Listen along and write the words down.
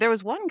there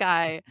was one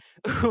guy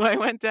who I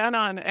went down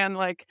on, and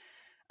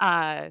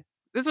uh,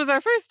 this was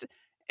our first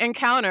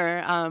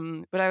encounter.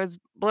 But I was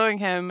blowing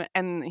him,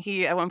 and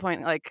he at one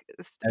point As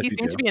he you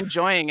seemed to do. be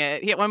enjoying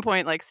it. He at one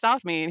point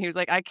stopped me, and he was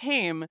like, "I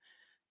came."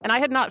 And I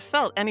had not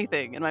felt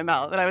anything in my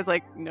mouth. And I was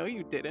like, "No,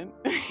 you didn't."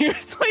 He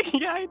was like,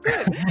 "Yeah, I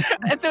did."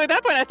 And so at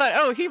that point, I thought,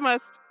 oh, he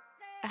must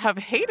have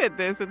hated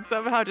this and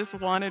somehow just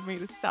wanted me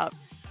to stop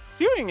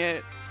doing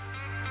it.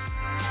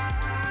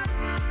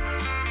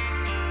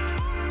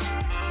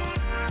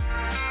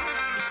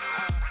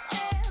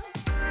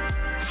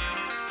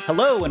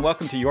 Hello, and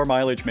welcome to Your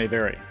Mileage May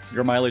Vary.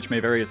 Your Mileage May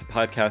Vary is a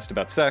podcast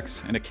about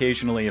sex, and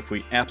occasionally, if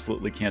we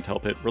absolutely can't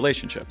help it,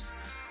 relationships.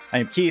 I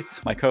am Keith.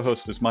 My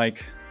co-host is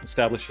Mike.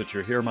 Established that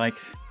you're here, Mike.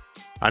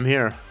 I'm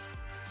here.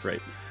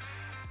 Great.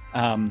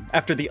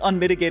 After the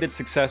unmitigated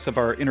success of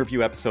our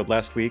interview episode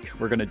last week,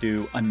 we're going to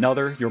do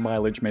another Your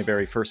Mileage May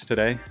Vary first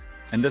today.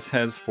 And this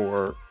has,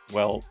 for,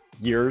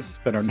 years,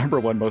 been our number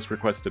one most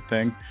requested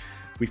thing.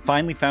 We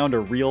finally found a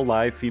real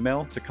live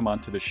female to come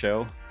onto the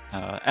show.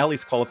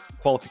 Allie's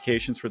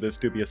qualifications for this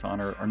dubious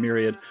honor are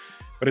myriad.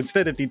 But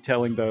instead of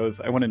detailing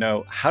those, I want to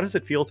know, how does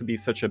it feel to be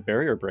such a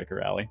barrier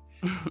breaker, Allie?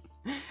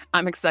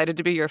 I'm excited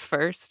to be your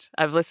first.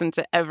 I've listened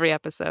to every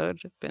episode.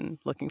 I've been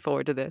looking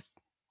forward to this.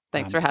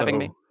 Thanks for having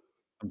me.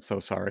 I'm so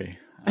sorry.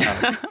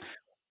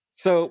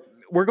 So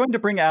we're going to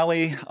bring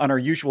Allie on our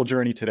usual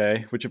journey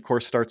today, which of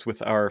course starts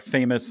with our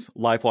famous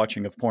live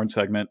watching of porn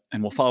segment.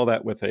 And we'll follow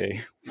that with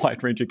a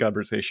wide-ranging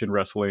conversation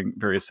wrestling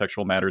various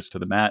sexual matters to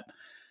the mat.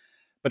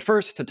 But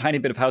first, a tiny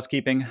bit of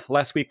housekeeping.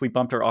 Last week, we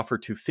bumped our offer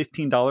to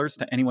 $15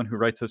 to anyone who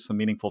writes us some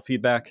meaningful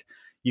feedback.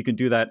 You can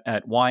do that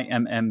at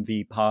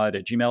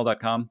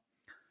ymmvpod@gmail.com.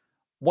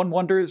 One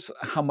wonders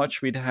how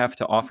much we'd have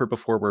to offer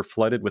before we're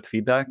flooded with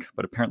feedback,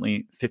 but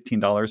apparently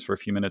 $15 for a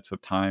few minutes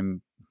of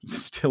time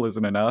still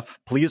isn't enough.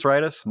 Please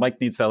write us.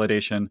 Mike needs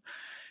validation, and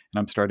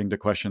I'm starting to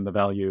question the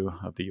value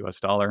of the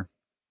US dollar.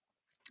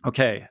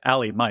 Okay,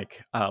 Allie,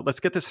 Mike, let's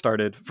get this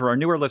started. For our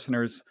newer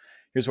listeners,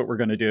 here's what we're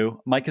going to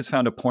do. Mike has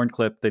found a porn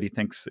clip that he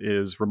thinks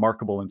is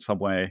remarkable in some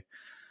way.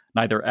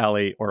 Neither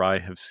Allie or I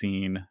have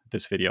seen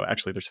this video.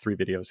 Actually, there's 3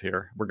 videos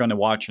here. We're going to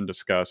watch and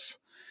discuss.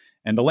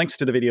 And the links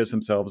to the videos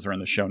themselves are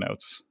in the show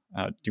notes.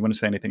 Do you want to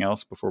say anything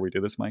else before we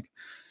do this, Mike?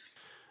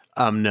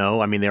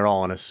 No, I mean, they're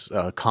all on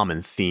a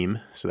common theme.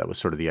 So that was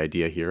sort of the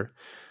idea here.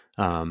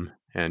 And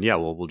yeah,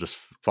 we'll just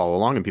follow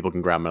along and people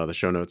can grab them out of the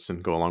show notes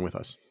and go along with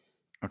us.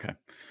 Okay.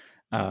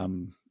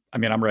 I'm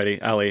ready.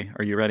 Allie,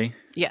 are you ready?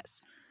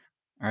 Yes.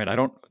 All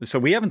right. So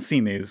we haven't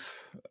seen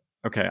these.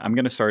 Okay. I'm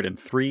going to start in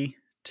 3,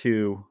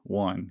 2,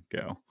 1,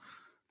 go.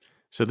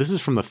 So this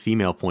is from the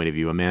female point of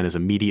view. A man is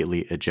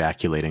immediately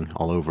ejaculating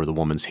all over the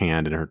woman's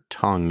hand, and her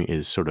tongue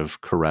is sort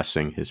of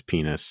caressing his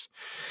penis.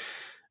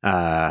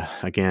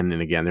 Again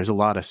and again, there's a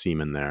lot of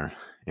semen there.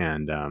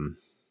 And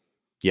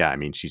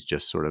she's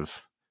just sort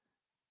of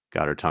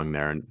got her tongue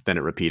there, and then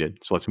it repeated.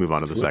 So let's move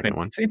on to the second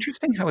one. It's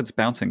interesting how it's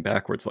bouncing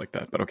backwards like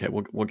that, but okay,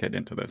 we'll get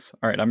into this.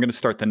 All right, I'm going to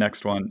start the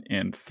next one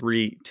in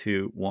 3,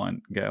 2,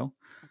 1, go.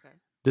 Okay.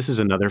 This is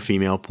another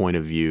female point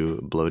of view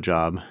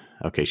blowjob.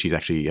 Okay, she's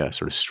actually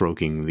sort of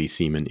stroking the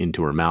semen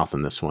into her mouth,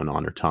 and this one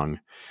on her tongue.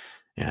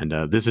 And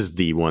this is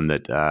the one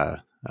that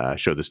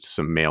showed this to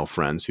some male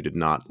friends who did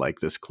not like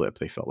this clip.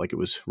 They felt like it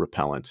was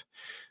repellent,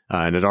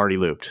 and it already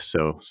looped.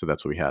 So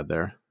that's what we had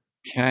there.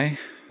 Okay.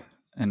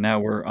 And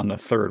now we're on the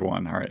third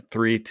one. All right,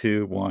 3,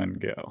 2, 1,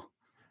 go.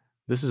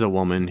 This is a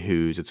woman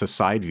it's a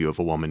side view of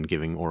a woman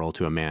giving oral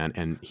to a man,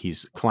 and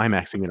he's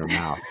climaxing in her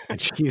mouth. And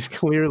she's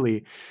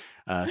clearly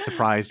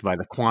surprised by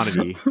the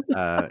quantity.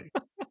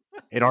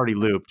 It already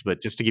looped,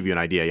 but just to give you an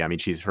idea,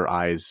 her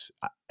eyes,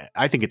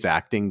 I think it's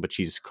acting, but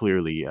she's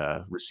clearly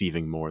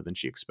receiving more than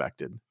she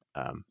expected.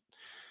 More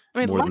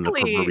than the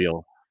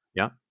proverbial.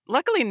 Yeah.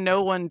 Luckily,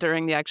 no one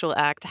during the actual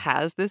act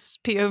has this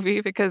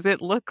POV because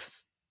it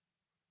looks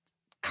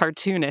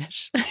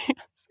cartoonish.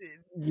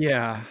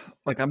 Yeah,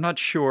 I'm not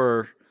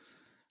sure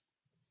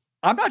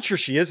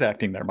she is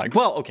acting there, Mike.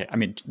 Well, okay,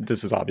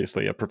 this is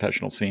obviously a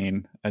professional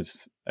scene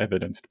as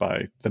evidenced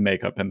by the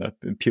makeup and the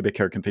pubic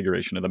hair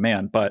configuration of the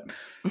man, but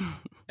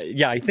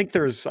yeah, I think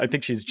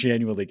she's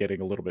genuinely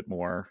getting a little bit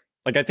more.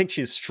 I think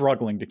she's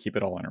struggling to keep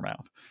it all in her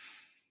mouth.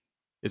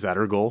 Is that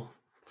her goal?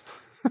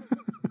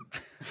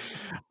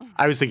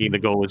 I was thinking the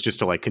goal was just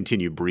to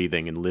continue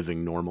breathing and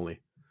living normally.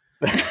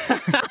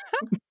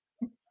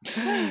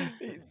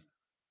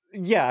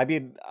 Yeah,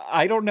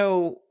 I don't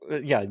know.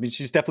 Yeah,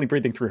 she's definitely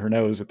breathing through her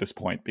nose at this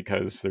point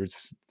because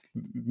there's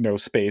no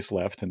space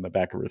left in the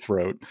back of her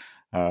throat.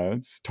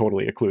 It's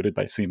totally occluded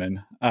by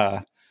semen.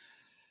 Right.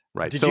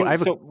 What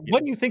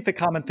do you think the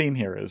common theme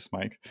here is,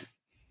 Mike?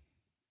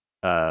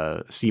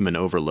 Semen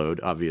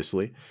overload,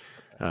 obviously.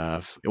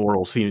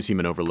 Oral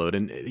semen overload.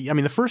 And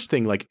the first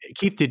thing,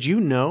 Keith, did you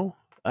know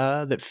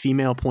that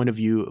female point of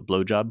view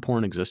blowjob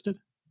porn existed?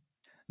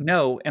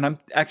 No, and I'm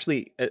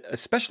actually,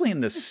 especially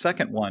in this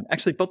second one,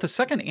 actually both the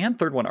second and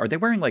third one, are they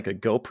wearing a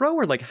GoPro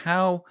or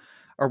how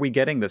are we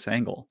getting this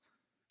angle?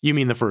 You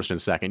mean the first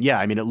and second?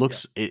 Yeah, it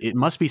looks, it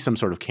must be some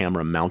sort of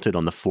camera mounted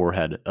on the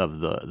forehead of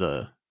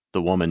the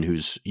the woman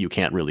who's you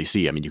can't really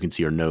see. I mean, you can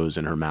see her nose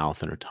and her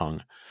mouth and her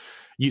tongue.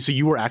 So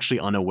you were actually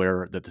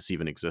unaware that this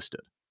even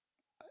existed.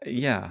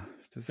 Yeah.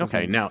 This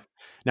Okay, isn't...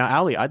 now,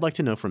 Allie, I'd like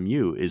to know from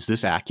you: is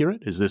this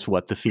accurate? Is this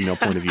what the female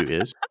point of view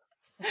is?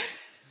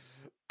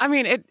 I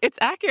mean, it's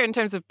accurate in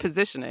terms of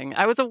positioning.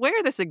 I was aware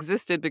this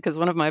existed because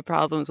one of my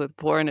problems with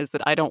porn is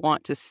that I don't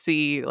want to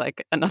see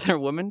like another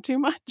woman too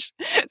much.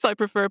 So I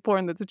prefer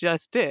porn that's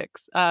just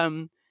dicks.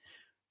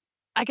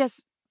 I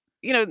guess,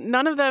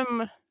 none of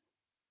them,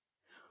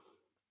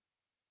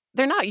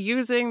 they're not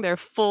using their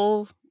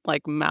full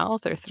like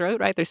mouth or throat,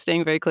 right? They're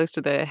staying very close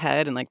to the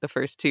head and like the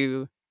first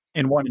two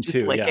In 1 and just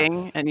 2, yeah.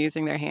 licking and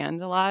using their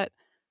hand a lot,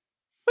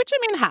 which I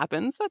mean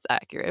happens. That's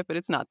accurate, but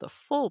it's not the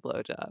full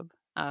blowjob.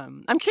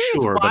 I'm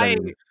curious Sure, but I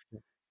mean,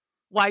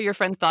 why your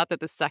friend thought that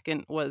the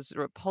second was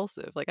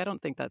repulsive. Like, I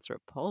don't think that's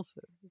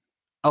repulsive.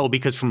 oh,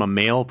 because from a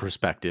male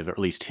perspective, or at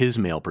least his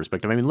male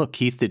perspective, I mean, look,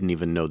 Keith didn't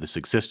even know this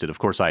existed. Of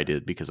course, I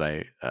did because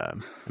I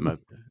am a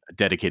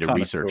dedicated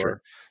Connoisseur.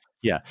 researcher.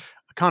 Yeah,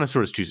 a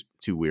connoisseur is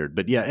too weird,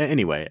 but yeah.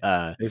 Anyway,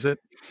 Is it?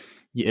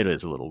 yeah, it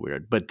is a little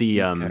weird, but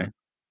the Okay.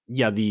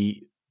 yeah,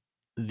 the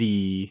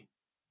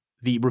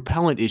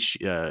repellent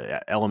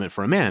element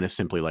for a man is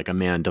simply like a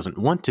man doesn't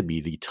want to be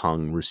the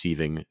tongue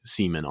receiving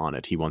semen on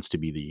it. He wants to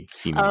be the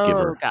semen Oh,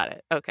 giver. got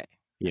it. Okay.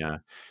 Yeah.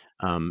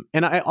 And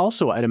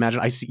I'd imagine,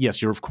 I see,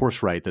 yes, you're of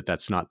course right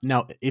that's not.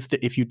 Now,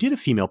 if you did a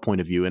female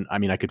point of view, and I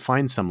mean, I could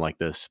find some like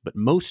this, but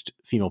most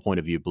female point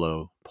of view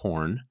blow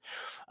porn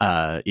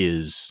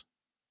is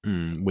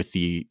with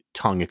the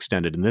tongue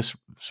extended in this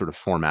sort of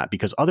format,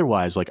 because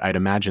otherwise, like, I'd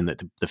imagine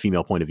that the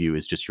female point of view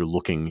is just you're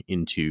looking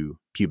into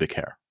pubic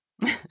hair,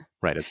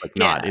 right? It's like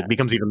not, Yeah. it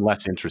becomes even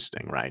less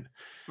interesting, right?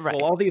 Right.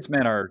 Well, all these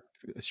men are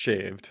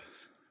shaved.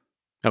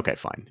 Okay,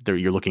 fine.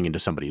 You're looking into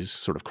somebody's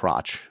sort of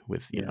crotch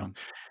with, you Yeah.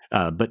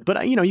 know,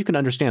 but you can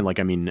understand, like,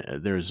 I mean,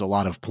 there's a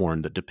lot of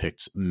porn that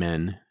depicts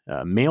men,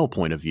 male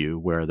point of view,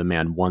 where the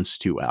man wants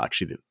to,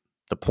 actually,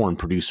 the porn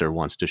producer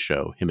wants to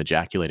show him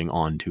ejaculating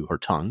onto her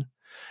tongue.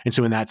 And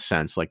so in that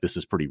sense, like, this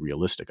is pretty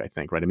realistic, I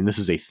think, right? I mean, this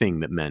is a thing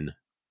that men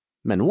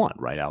want,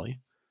 right, Allie?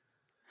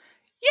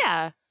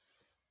 Yeah.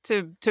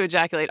 To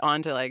ejaculate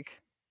onto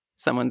like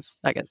someone's,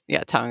 I guess,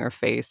 tongue or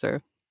face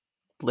or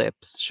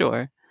lips.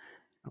 Sure.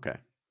 Okay.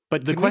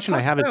 But the Can we question I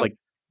talk have is about- like,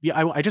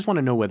 yeah, I just want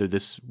to know whether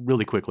this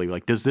really quickly,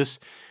 like, does this,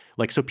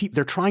 like, so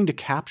they're trying to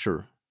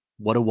capture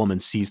what a woman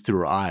sees through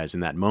her eyes in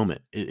that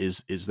moment.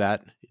 Is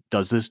that,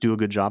 does this do a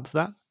good job of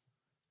that?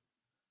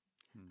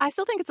 I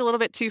still think it's a little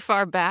bit too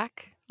far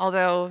back,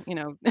 although,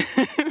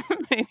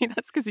 maybe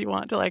that's because you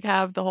want to like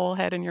have the whole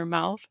head in your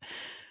mouth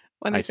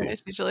when I they see. finish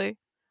usually.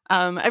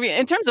 I mean,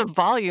 in terms of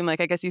volume, like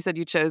I guess you said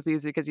you chose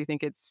these because you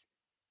think it's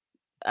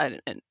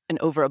an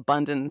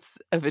overabundance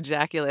of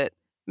ejaculate.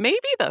 Maybe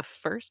the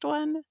first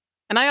one.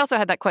 And I also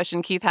had that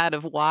question Keith had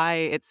of why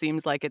it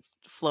seems like it's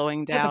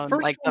flowing Yeah, the down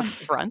first like the one-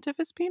 front of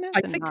his penis.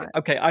 I and think, not...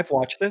 okay, I've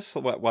watched this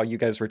while you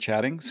guys were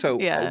chatting. So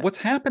Yeah. what's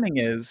happening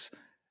is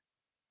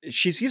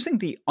she's using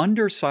the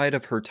underside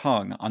of her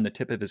tongue on the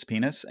tip of his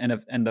penis, and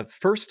the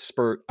first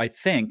spurt, I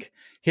think,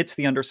 hits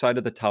the underside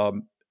of the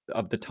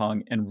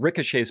tongue and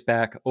ricochets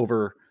back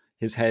over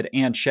his head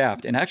and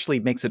shaft, and actually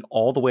makes it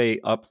all the way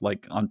up,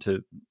 like,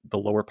 onto the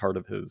lower part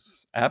of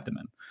his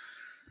abdomen.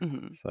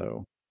 Mhm.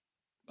 So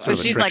Sort of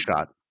a she's trick like-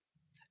 shot.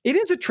 it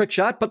is a trick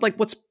shot, but like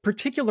what's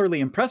particularly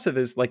impressive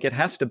is like it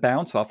has to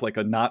bounce off like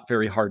a not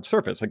very hard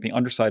surface. Like the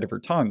underside of her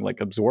tongue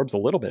like absorbs a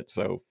little bit.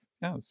 So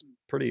yeah, it's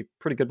pretty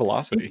good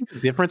velocity. The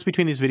difference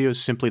between these videos,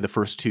 simply the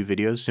first two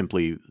videos,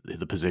 simply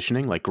the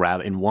positioning, like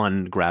in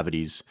one,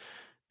 gravity's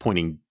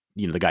pointing,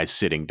 the guy's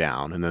sitting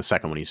down, and the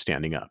second one he's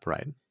standing up,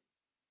 right?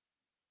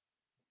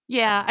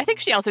 Yeah, I think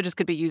she also just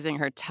could be using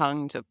her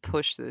tongue to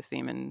push the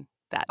semen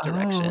that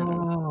direction.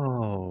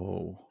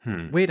 Oh,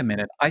 wait a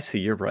minute. I see.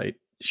 You're right.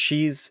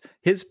 His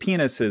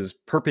penis is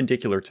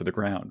perpendicular to the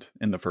ground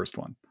in the first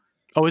one.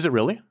 Oh, is it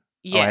really?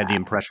 Yeah. Oh, I had the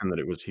impression that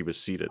he was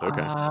seated.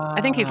 Okay.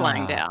 I think he's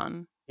lying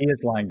down. He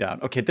is lying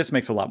down. Okay, this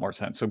makes a lot more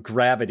sense. So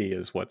gravity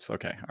is what's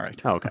okay. All right.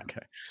 Oh,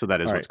 okay. So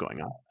that is All what's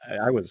going on.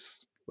 I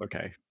was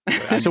okay.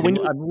 So when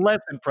I'm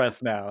less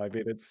impressed now. I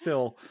mean, it's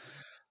still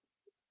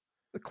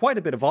quite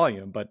a bit of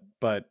volume, but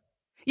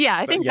Yeah,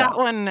 I think yeah. that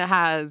one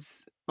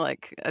has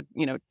like a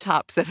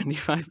top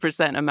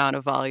 75% amount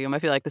of volume. I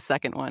feel like the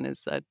second one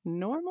is a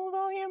normal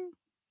volume.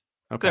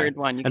 Okay. Third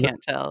one you And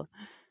can't tell.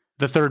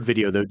 The third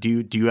video, though,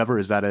 do you ever,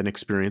 is that an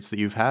experience that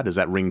you've had? Does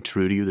that ring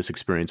true to you? This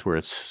experience where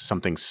it's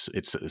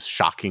a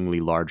shockingly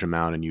large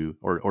amount, and you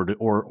or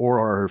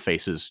her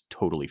face is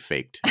totally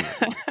faked?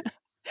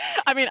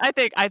 I mean, I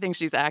think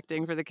she's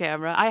acting for the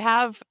camera. I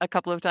have a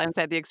couple of times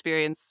had the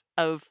experience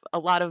of a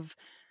lot of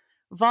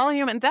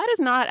volume, and that is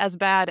not as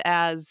bad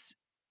as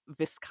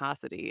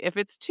viscosity. If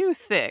it's too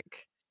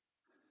thick,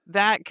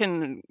 that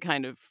can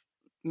kind of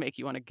make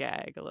you want to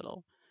gag a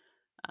little.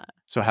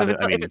 So how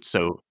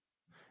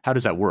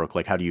does that work?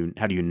 Like, how do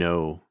you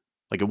know?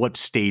 Like, at what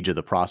stage of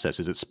the process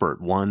is it?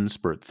 Spurt 1,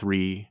 spurt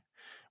 3?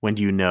 When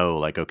do you know?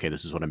 Like, okay,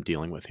 this is what I'm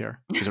dealing with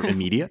here. Is it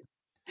immediate?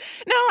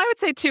 No, I would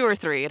say 2 or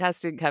 3. It has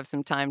to have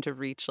some time to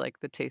reach like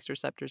the taste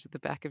receptors at the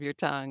back of your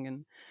tongue,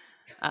 and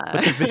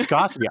But the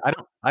viscosity,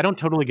 I don't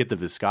totally get the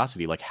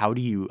viscosity. Like, how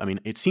do you? I mean,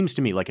 it seems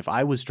to me like if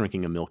I was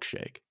drinking a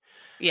milkshake,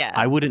 yeah.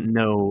 I wouldn't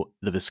know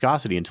the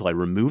viscosity until I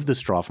removed the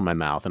straw from my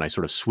mouth and I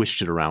sort of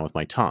swished it around with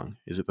my tongue.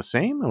 Is it the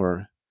same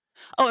or?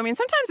 Oh, I mean,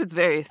 sometimes it's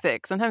very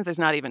thick. Sometimes there's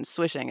not even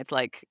swishing. It's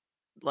like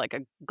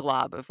a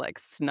glob of like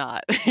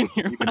snot in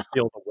your You can mouth.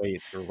 feel the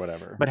weight or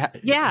whatever. But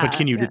Yeah,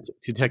 can you yeah.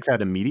 detect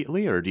that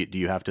immediately, or do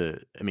you have to?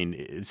 I mean,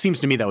 it seems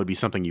to me that would be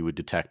something you would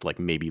detect like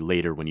maybe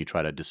later when you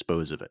try to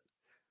dispose of it.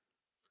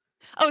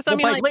 Oh, so I Well,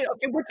 mean, by like, late,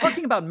 okay, we're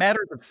talking about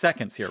matters of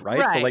seconds here, right?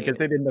 So, like, right. is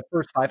it in the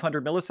first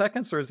 500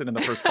 milliseconds or is it in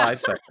the first 5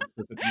 seconds?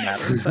 Does it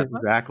matter that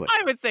much? Exactly.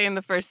 I would say in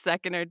the first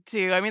second or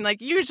 2. I mean,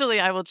 like, usually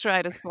I will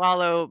try to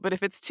swallow, but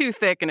if it's too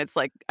thick and it's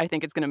like I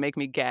think it's gonna make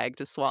me gag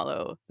to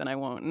swallow, then I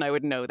won't, and I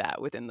would know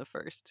that within the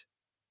first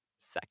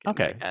second, I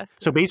Okay. guess.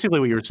 So basically,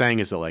 what you're saying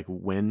is that like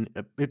when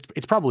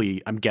it's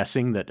probably, I'm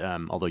guessing that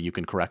although you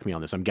can correct me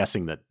on this, I'm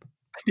guessing that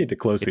I need to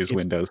close these it's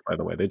windows, by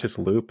the way. They just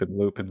loop and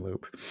loop and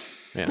loop.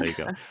 yeah, there you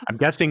go. I'm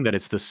guessing that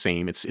it's the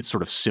same. It's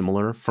sort of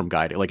similar from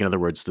guy to, like, in other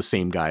words, the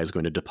same guy is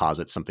going to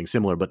deposit something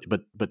similar. But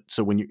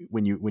so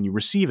when you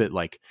receive it,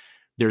 like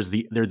there's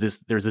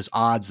this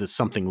odds that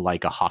something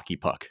like a hockey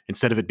puck,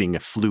 instead of it being a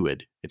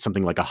fluid, it's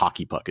something like a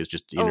hockey puck is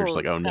just, you're just Oh,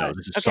 like, oh no, gosh.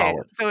 this is Okay,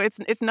 solid. so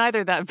it's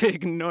neither that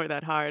big nor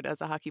that hard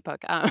as a hockey puck.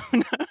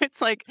 No,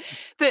 it's like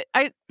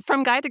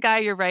from guy to guy,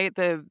 you're right.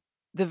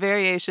 The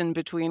variation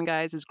between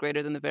guys is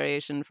greater than the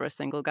variation for a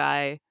single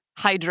guy.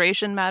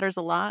 Hydration matters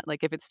a lot.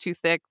 Like if it's too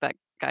thick, that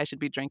guy should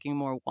be drinking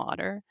more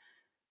water.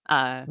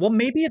 Uh, Well,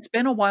 maybe it's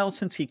been a while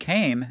since he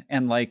came,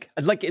 and like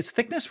is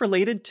thickness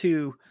related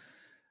to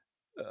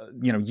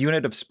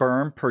unit of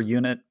sperm per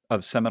unit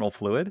of seminal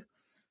fluid?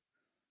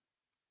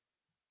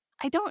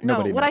 I don't know.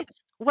 Nobody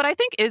knows. What I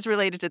think is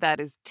related to that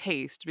is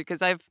taste,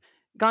 because I've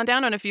gone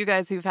down on a few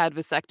guys who've had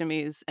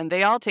vasectomies and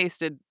they all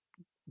tasted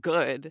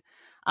good.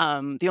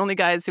 The only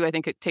guys who I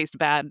think it taste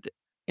bad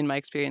in my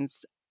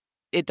experience,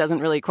 it doesn't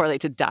really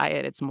correlate to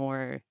diet. It's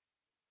more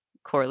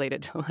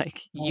correlated to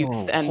like youth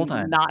Oh, hold and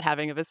on. not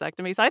having a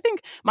vasectomy. So I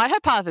think my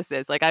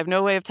hypothesis, like I have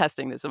no way of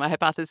testing this, so my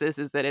hypothesis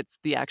is that it's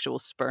the actual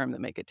sperm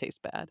that make it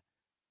taste bad.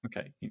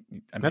 Okay,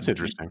 I That's mean,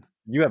 interesting.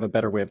 you have a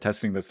better way of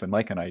testing this than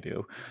Mike and I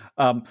do.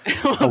 Um,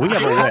 Oh, we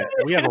have a Well, way.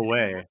 We have a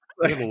way.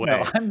 We have a no,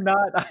 way. I'm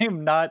not. I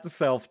am not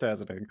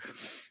self-testing.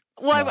 It's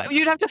well, not.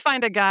 you'd have to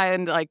find a guy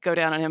and like go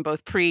down on him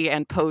both pre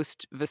and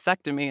post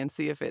vasectomy and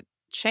see if it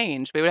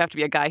changed. But it would have to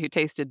be a guy who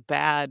tasted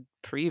bad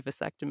pre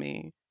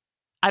vasectomy.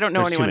 I don't know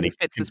There's too anyone who many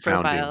fits this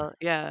confounding profile.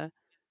 Yeah.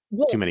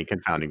 Well, confounding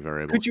could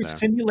variables you there.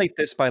 simulate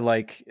this by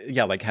like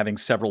having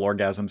several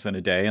orgasms in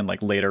a day, and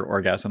like later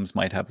orgasms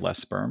might have less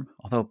sperm,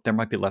 although there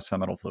might be less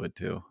seminal fluid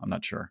too. I'm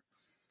not sure.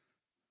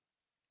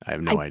 I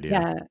have no idea.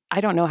 Yeah, I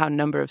don't know how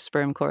number of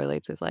sperm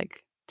correlates with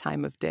like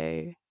time of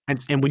day.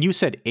 And when you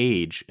said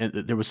age, and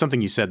there was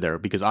something you said there,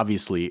 because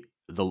obviously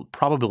the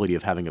probability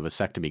of having a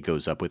vasectomy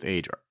goes up with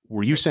age.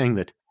 Were you saying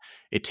that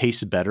it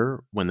tastes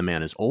better when the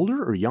man is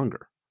older or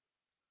younger?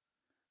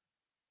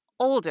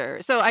 Older.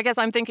 So I guess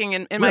I'm thinking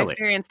in my Really?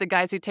 experience, the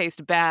guys who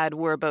taste bad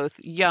were both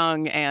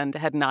young and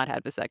had not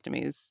had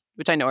vasectomies,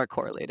 which I know are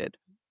correlated.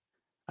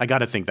 I got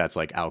to think that's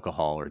like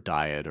alcohol or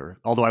diet, or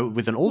although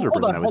with an Well, older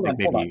hold person, on, I would hold think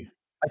on, hold on. maybe.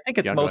 I think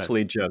it's Yeah, go ahead.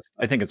 mostly just.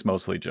 I think it's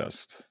mostly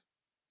just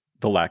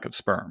the lack of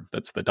sperm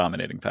that's the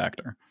dominating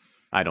factor.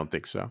 I don't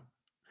think so.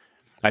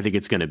 I think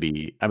it's going to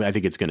be. I mean, I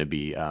think it's going to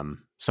be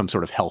some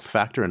sort of health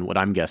factor, and what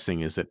I'm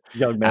guessing is that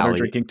Young men are Allie,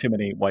 drinking too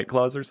many White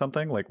Claws or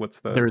something. Like, what's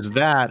the? there's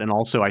that, and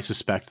also I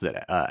suspect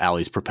that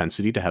Allie's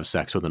propensity to have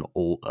sex with an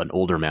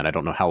older man. I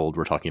don't know how old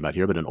we're talking about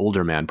here, but an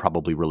older man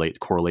probably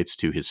correlates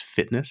to his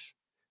fitness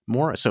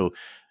more. So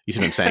you see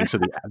what I'm saying? So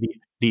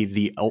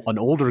an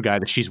older guy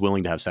that she's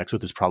willing to have sex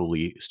with is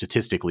probably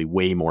statistically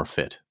way more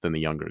fit than the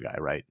younger guy,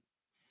 right?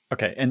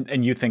 Okay,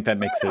 and you think that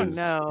makes I don't his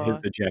know.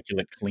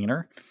 ejaculate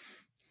cleaner?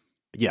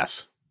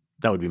 Yes,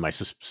 that would be my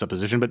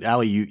supposition. But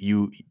Allie,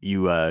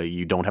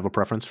 you don't have a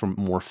preference for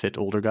more fit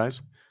older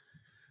guys?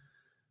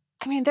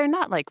 I mean, they're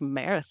not like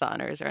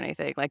marathoners or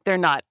anything. Like they're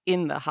not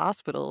in the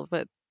hospital,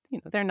 but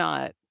they're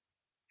not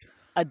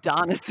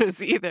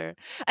Adonises either.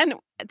 And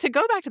to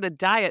go back to the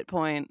diet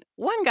point,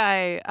 one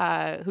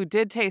guy who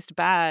did taste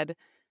bad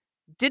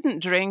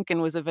didn't drink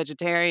and was a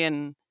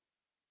vegetarian.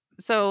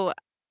 So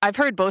I've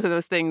heard both of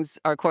those things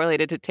are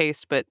correlated to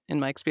taste, but in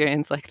my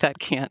experience, like that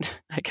can't,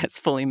 I guess,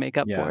 fully make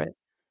up Yeah, for it.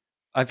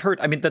 I've heard.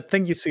 I mean, the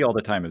thing you see all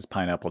the time is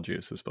pineapple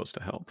juice is supposed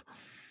to help.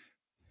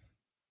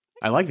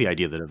 I like the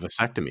idea that a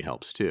vasectomy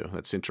helps too.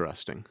 That's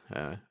interesting.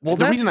 Well,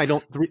 The reason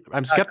that's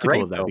I'm not skeptical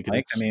great of that though, because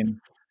Mike. I mean,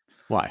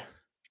 why?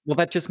 well,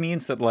 that just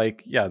means that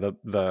like,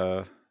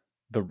 the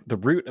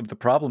root of the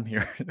problem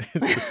here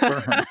is the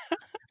sperm,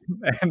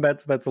 and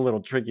that's a little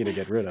tricky to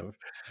get rid of.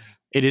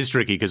 It is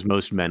tricky because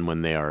most men,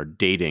 when they are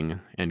dating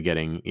and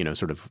getting,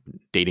 sort of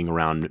dating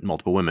around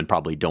multiple women,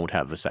 probably don't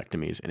have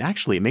vasectomies. And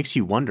actually, it makes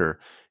you wonder,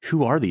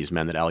 who are these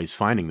men that Allie's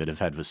finding that have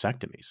had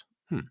vasectomies?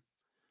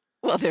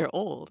 Well, they're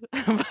old,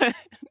 but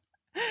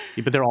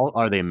Yeah, but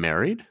are they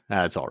married?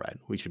 That's all right.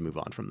 We should move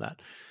on from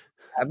that.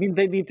 I mean,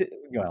 they need to.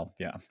 Well,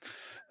 yeah.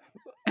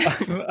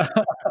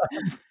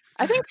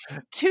 I think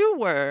 2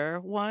 were,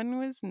 1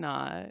 was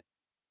not.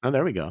 Oh,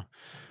 there we go.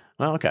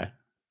 Well, okay.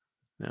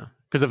 Yeah.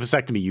 Because a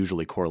vasectomy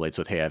usually correlates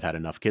with, hey, I've had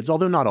enough kids,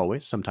 although not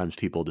always. Sometimes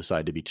people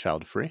decide to be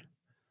child free.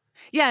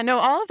 Yeah, no,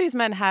 all of these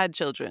men had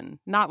children,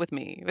 not with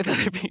me, with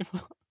other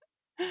people.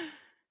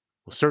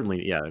 Well,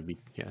 certainly, yeah, it'd be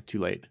too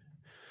late.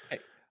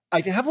 I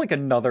have like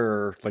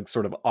another like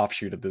sort of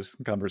offshoot of this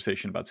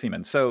conversation about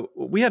semen. So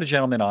we had a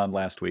gentleman on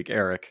last week,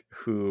 Eric,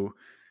 who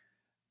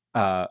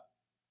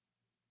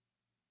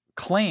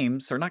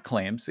claims, or not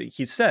claims,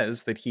 he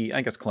says that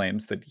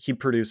claims that he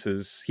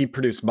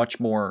produced much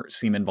more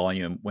semen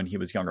volume when he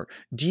was younger.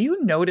 Do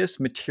you notice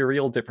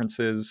material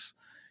differences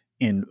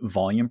in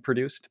volume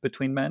produced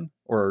between men,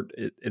 or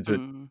is it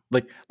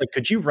like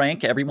could you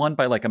rank everyone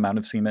by like amount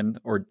of semen,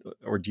 or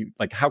do you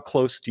like how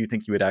close do you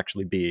think you would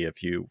actually be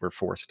if you were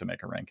forced to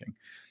make a ranking?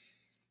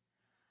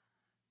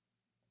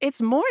 It's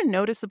more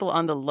noticeable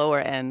on the lower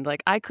end.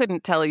 Like, I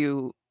couldn't tell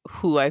you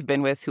who I've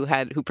been with who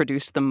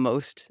produced the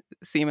most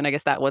semen. I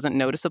guess that wasn't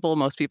noticeable.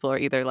 Most people are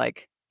either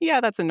like,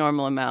 yeah, that's a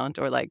normal amount,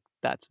 or like,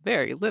 that's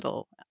very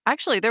little.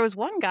 Actually, there was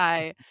one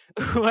guy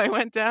who I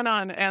went down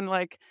on, and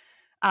like,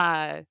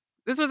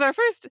 this was our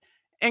first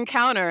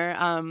encounter,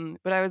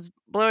 but I was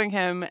blowing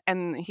him,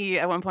 and he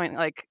at one point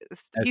like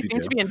he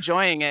seemed to be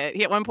enjoying it.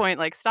 He at one point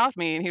like stopped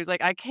me, and he was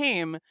like, I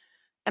came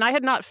and I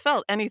had not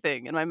felt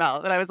anything in my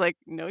mouth. And I was like,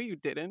 no, you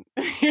didn't.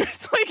 He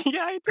was like,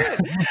 yeah, I did.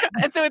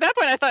 And so at that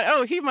point I thought,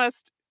 oh, he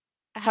must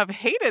have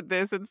hated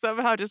this and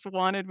somehow just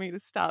wanted me to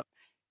stop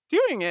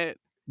doing it.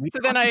 We So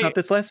talked then about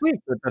this last week.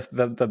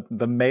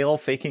 The male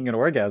faking an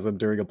orgasm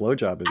during a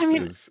blowjob is I really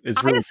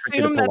tricky to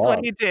assume that's pull what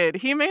off. he did.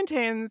 He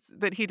maintains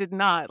that he did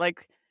not.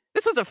 Like,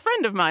 this was a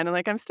friend of mine, and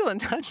like I'm still in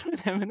touch with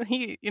him, and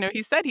he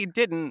said he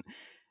didn't.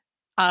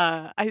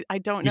 I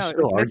don't You know. It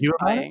was still argue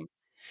about it? mystifying.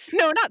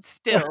 No, not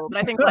still, but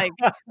I think like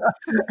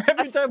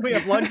every time we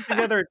have lunch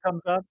together, it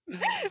comes up.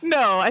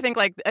 No, I think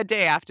like a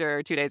day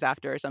after, 2 days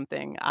after or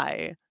something,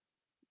 I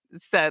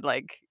said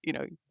like, you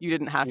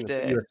didn't have You to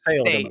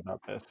assailed him say.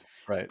 about this,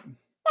 right?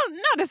 Well,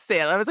 not a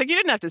sale. I was like, you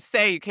didn't have to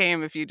say you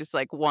came if you just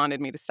like wanted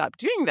me to stop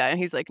doing that. And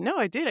he's like, no,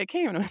 I did. I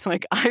came. And I was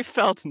like, I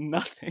felt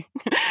nothing.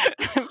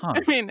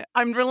 I mean,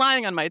 I'm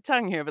relying on my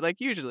tongue here, but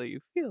like usually you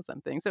feel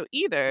something. So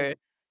either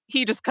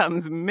he just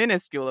comes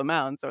minuscule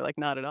amounts or like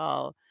not at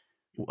all.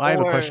 I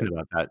have a question Or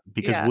about that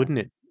because yeah. wouldn't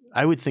it?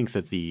 I would think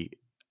that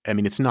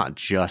it's not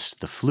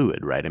just the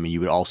fluid, right? I mean, you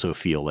would also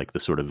feel like the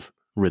sort of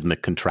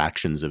rhythmic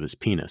contractions of his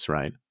penis,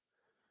 right?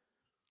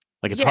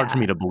 Like it's hard for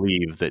Yeah. me to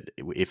believe that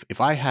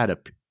if I had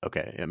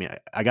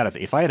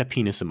if I had a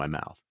penis in my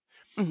mouth,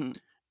 Mhm.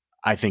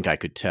 I think I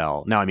could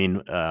tell. Now, I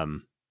mean,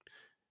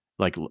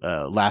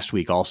 last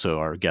week also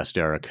our guest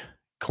Eric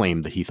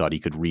claimed that he thought he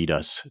could read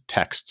us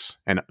texts.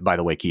 And by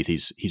the way, Keith,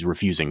 he's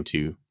refusing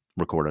to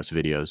record us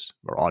videos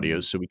or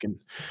audios so we can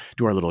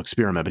do our little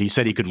experiment. But he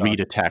said he could read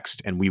a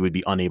text and we would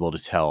be unable to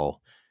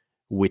tell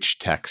which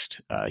text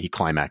he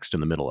climaxed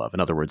in the middle of. In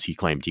other words, he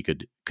claimed he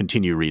could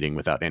continue reading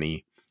without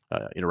any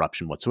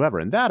interruption whatsoever.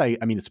 And that, I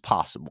mean, it's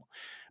possible.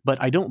 But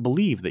I don't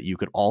believe that you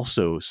could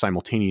also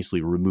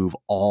simultaneously remove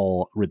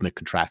all rhythmic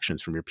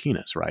contractions from your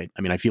penis, right?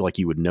 I mean, I feel like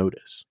you would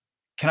notice.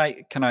 Can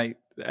I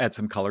add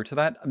some color to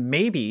that?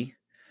 Maybe,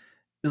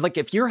 like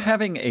if you're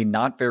having a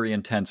not very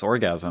intense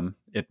orgasm,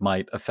 it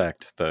might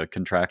affect the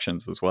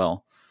contractions as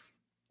well.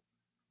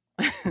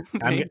 I'm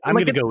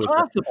going to go with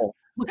possible.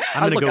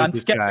 I'm going to go with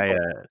this guy.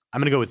 I'm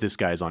going to go with this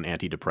guy's on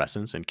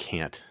antidepressants and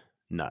can't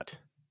nut.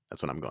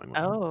 That's what I'm going with.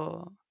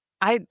 Oh,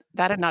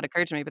 that had not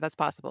occurred to me, but that's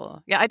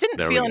possible. Yeah, I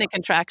didn't feel any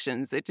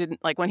contractions. It didn't,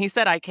 like when he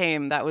said I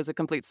came, that was a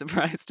complete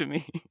surprise to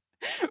me.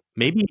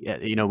 Maybe,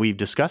 we've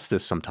discussed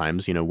this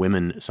sometimes.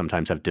 Women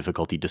sometimes have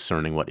difficulty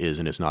discerning what is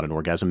and is not an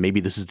orgasm. Maybe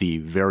this is the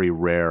very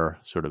rare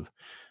sort of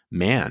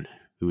man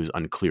who is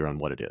unclear on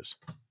what it is.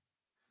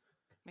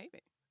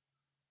 Maybe.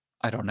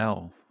 I don't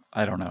know.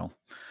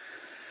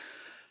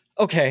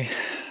 Okay,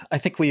 I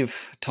think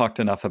we've talked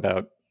enough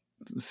about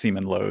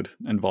semen load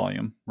and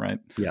volume, right?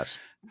 Yes.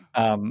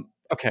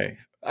 Okay.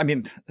 I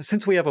mean,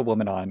 since we have a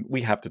woman on,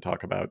 we have to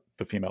talk about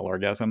the female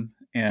orgasm.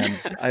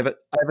 And I have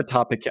a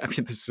topic. I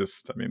mean, this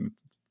is,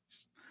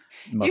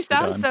 you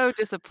sound so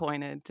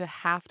disappointed to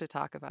have to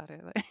talk about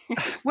it.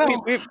 Well,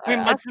 we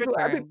must return.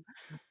 I mean,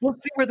 we'll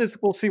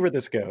see where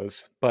this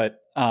goes. But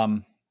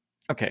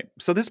okay.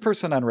 So this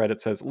person on Reddit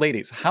says,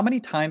 ladies, how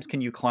many times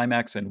can you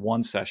climax in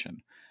one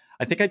session?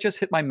 I think I just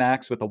hit my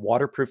max with a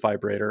waterproof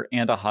vibrator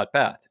and a hot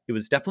bath. It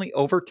was definitely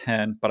over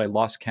 10, but I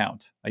lost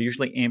count. I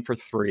usually aim for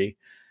 3.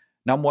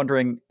 Now I'm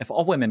wondering if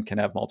all women can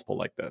have multiple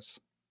like this.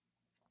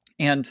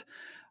 And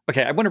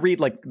okay, I want to read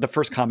like the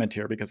first comment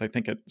here because I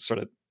think it's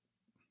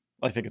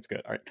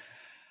good. All right.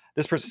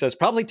 This person says,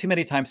 probably too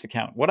many times to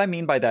count. What I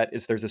mean by that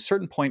is there's a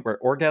certain point where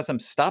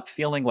orgasms stop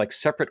feeling like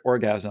separate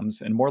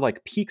orgasms and more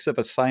like peaks of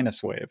a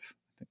sinus wave.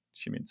 I think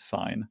she means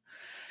sine.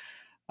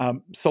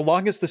 So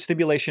long as the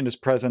stimulation is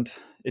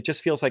present, it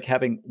just feels like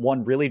having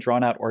one really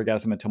drawn out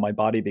orgasm until my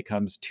body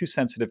becomes too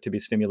sensitive to be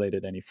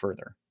stimulated any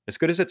further. As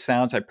good as it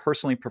sounds, I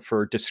personally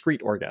prefer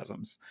discrete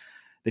orgasms.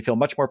 They feel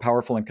much more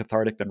powerful and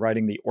cathartic than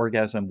riding the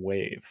orgasm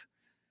wave.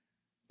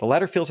 The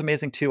latter feels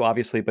amazing too,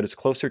 obviously, but it's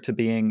closer to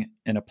being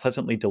in a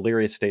pleasantly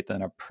delirious state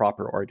than a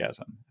proper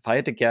orgasm. If I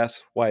had to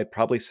guess, why I'd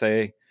probably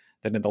say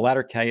that in the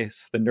latter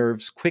case, the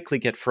nerves quickly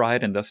get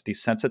fried and thus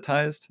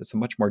desensitized. It's a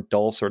much more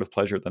dull sort of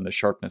pleasure than the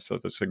sharpness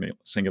of a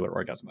singular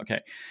orgasm. Okay.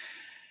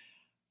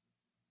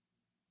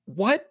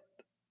 What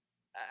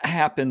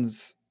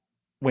happens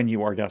when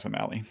you orgasm,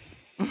 Allie?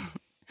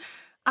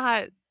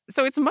 uh,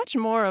 so it's much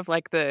more of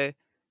like the,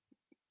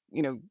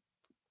 you know,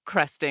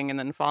 cresting and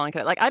then falling.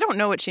 Like, I don't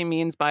know what she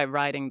means by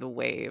riding the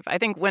wave. I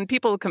think when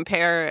people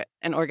compare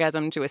an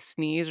orgasm to a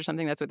sneeze or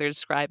something, that's what they're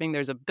describing.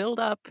 There's a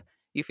buildup.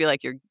 You feel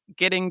like you're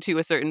getting to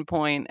a certain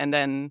point, and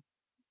then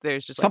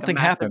there's just like a Something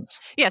massive,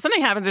 happens. yeah,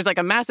 something happens. There's like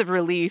a massive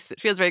release. It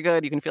feels very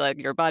good. You can feel like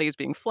your body is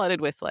being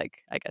flooded with, like,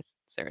 I guess,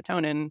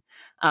 serotonin.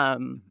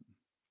 Um,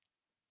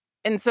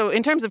 and so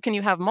in terms of, can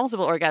you have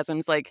multiple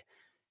orgasms? Like,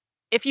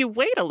 if you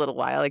wait a little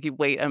while, like you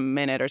wait a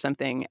minute or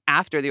something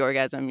after the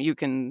orgasm, you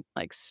can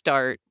like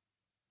start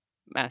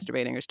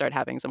masturbating or start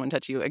having someone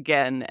touch you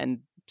again and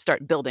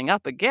start building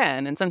up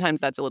again. And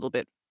sometimes that's a little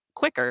bit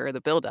quicker,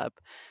 the buildup.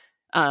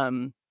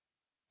 Um,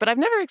 but I've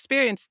never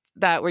experienced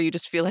that where you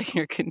just feel like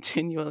you're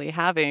continually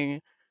having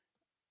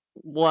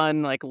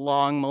one like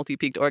long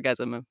multi-peaked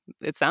orgasm.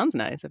 It sounds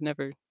nice. I've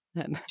never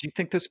had that. Do you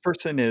think this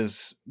person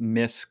is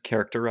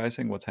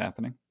mischaracterizing what's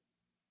happening?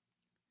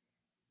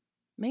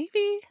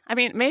 Maybe. I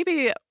mean,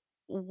 maybe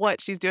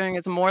what she's doing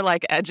is more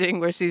like edging,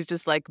 where she's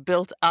just like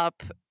built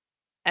up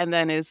and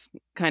then is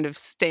kind of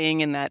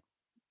staying in that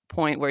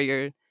point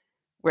where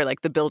where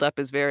like the buildup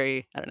is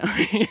very, I don't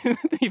know,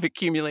 you've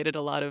accumulated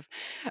a lot of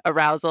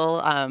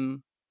arousal.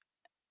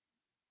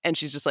 And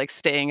she's just like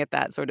staying at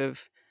that sort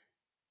of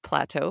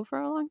plateau for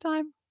a long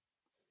time.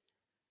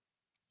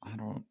 I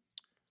don't.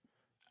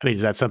 I mean,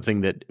 is that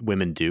something that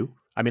women do?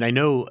 I mean, I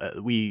know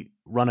we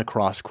run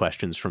across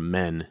questions from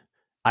men.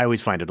 I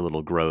always find it a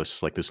little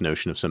gross, like this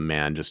notion of some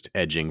man just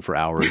edging for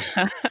hours.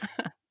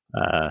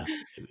 Uh,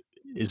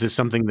 is this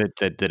something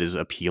that is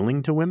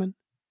appealing to women?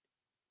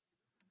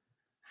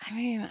 I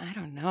mean, I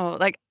don't know.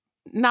 Like,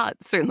 not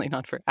certainly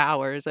not for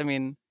hours. I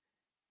mean,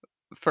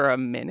 for a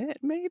minute,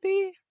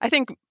 maybe. I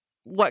think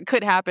what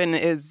could happen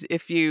is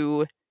if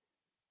you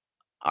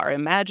are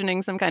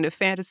imagining some kind of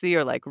fantasy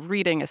or like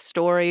reading a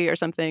story or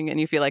something, and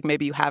you feel like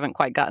maybe you haven't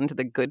quite gotten to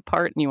the good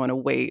part and you want to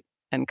wait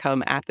and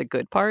come at the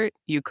good part,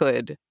 you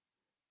could,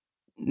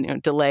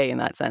 delay in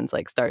that sense,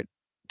 like start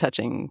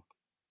touching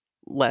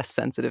less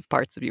sensitive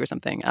parts of you or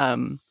something.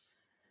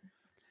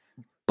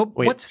 But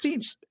Wait, what's the.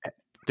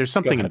 there's Go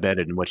something ahead.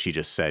 embedded in what she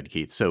just said,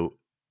 Keith. So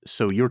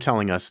you're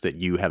telling us that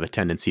you have a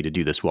tendency to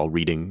do this while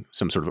reading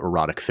some sort of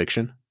erotic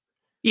fiction?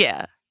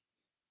 Yeah.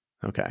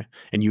 Okay.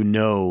 And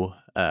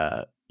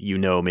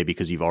maybe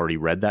because you've already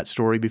read that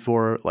story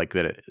before, like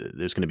that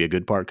there's going to be a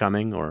good part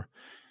coming, or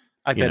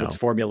I you bet know. it's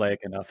formulaic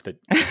enough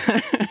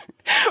that.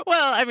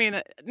 Well, I mean,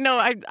 no,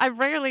 I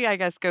rarely, I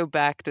guess, go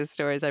back to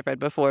stories I've read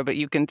before, but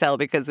you can tell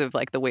because of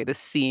like the way the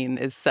scene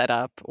is set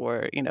up,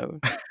 or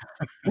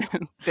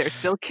they're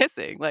still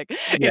kissing. Like,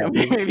 Yeah.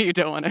 maybe you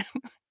don't want to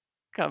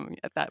come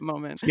at that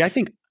moment. See, I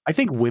think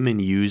women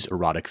use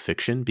erotic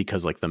fiction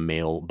because like the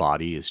male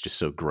body is just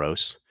so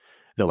gross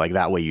that like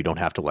that way you don't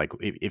have to like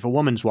if a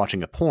woman's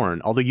watching a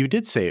porn. Although you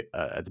did say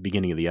at the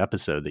beginning of the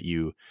episode that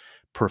you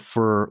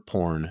prefer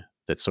porn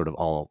that's sort of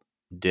all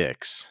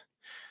dicks.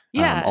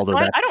 Yeah, Although so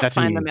I don't that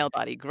to find the me. male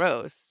body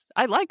gross.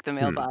 I like the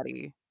male Hmm.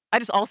 body. I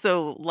just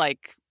also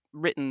like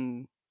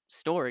written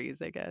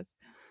stories, I guess.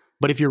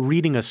 But if you're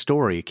reading a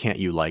story, can't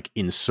you like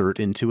insert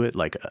into it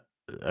like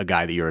a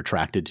guy that you're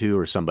attracted to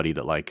or somebody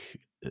that like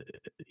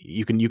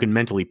you can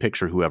mentally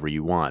picture whoever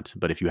you want,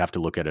 but if you have to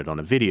look at it on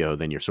a video,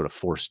 then you're sort of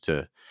forced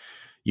to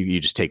you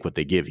just take what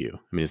they give you.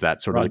 I mean, is that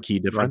sort of the Run, key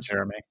run, difference?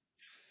 Jeremy.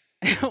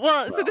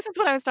 Well, so Well, this is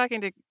what I was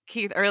talking to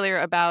Keith earlier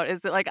about,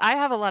 is that like I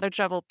have a lot of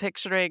trouble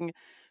picturing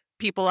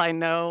people I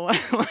know,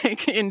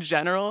 like in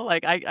general.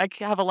 Like I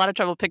have a lot of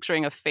trouble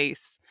picturing a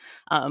face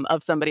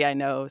of somebody I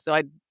know. So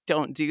I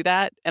don't do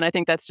that. And I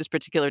think that's just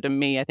particular to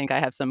me. I think I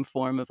have some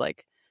form of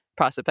like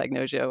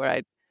prosopagnosia where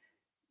I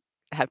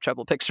have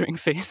trouble picturing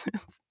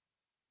faces.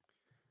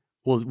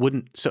 Well,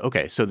 wouldn't so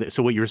okay, so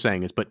what you're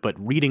saying is but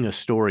reading a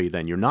story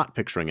then you're not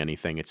picturing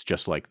anything. It's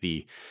just like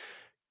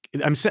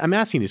I'm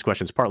asking these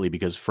questions partly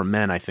because for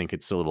men I think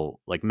it's a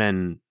little like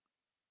men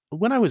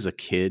when I was a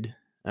kid,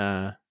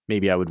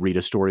 maybe I would read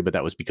a story, but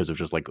that was because of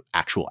just like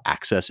actual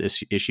access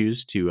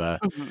issues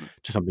Mhm.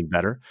 to something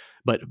better.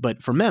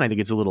 But for men, I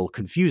think it's a little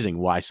confusing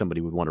why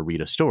somebody would want to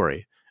read a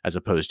story as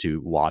opposed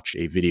to watch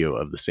a video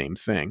of the same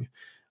thing.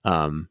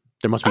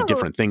 There must be Oh,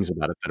 different things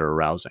about it that are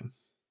arousing.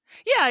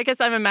 yeah, I guess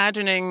I'm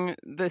imagining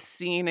the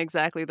scene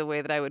exactly the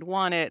way that I would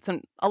want it.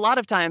 A lot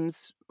of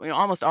times,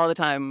 almost all the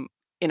time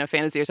in a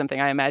fantasy or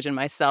something, I imagine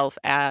myself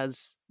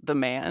as the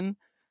man,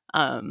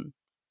 um,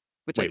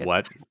 which I Wait, guess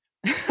what?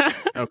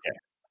 is Okay.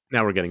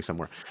 Now we're getting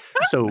somewhere.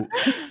 So,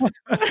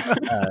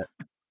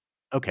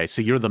 okay,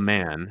 so you're the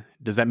man.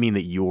 Does that mean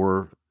that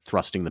you're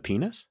thrusting the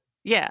penis?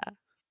 Yeah.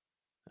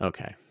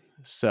 Okay.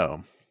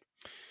 So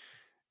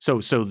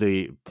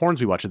the porns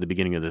we watched at the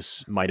beginning of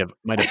this might have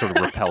sort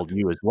of repelled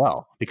you as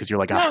well, because you're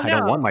like, No, I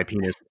don't want no. my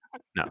penis.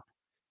 No.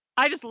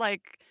 I just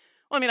like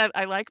well, I mean,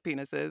 I like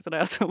penises, and I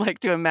also like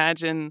to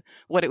imagine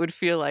what it would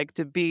feel like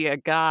to be a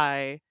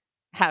guy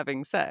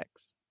having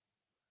sex.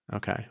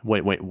 Okay.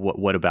 Wait.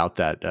 What about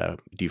that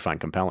do you find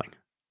compelling?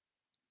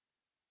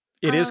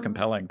 It is Um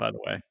compelling, by the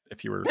way,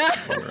 if you were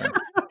wondering.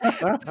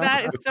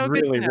 That is It's so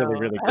good to really, really, know.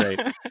 really great.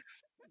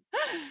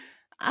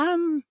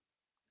 Um,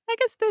 I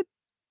guess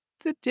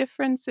the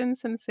difference in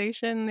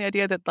sensation, the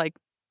idea that, like,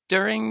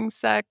 during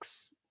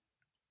sex,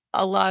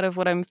 a lot of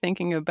what I'm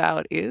thinking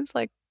about is,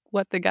 like,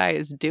 what the guy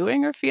is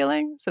doing or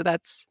feeling, so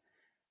that's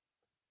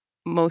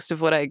most of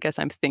what I guess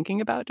I'm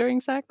thinking about during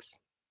sex.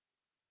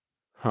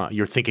 Huh.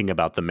 You're thinking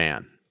about the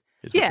man,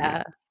 is what you mean.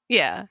 Yeah.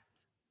 Yeah.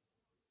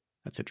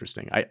 That's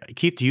interesting.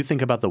 Keith, do you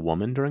think about the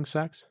woman during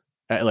sex?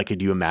 Like,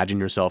 do you imagine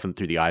yourself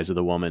through the eyes of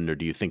the woman, or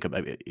do you think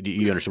about? Do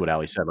you understand what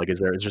Ali said? Like, is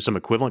there some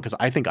equivalent? Because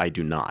I think I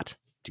do not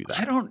do I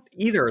that. don't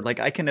either. Like,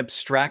 I can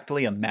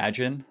abstractly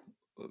imagine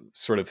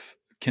sort of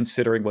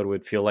considering what it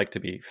would feel like to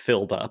be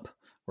filled up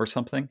or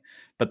something,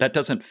 but that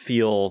doesn't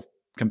feel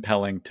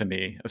compelling to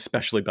me,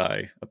 especially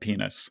by a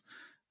penis.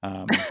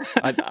 I'm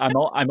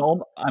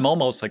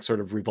almost like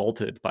sort of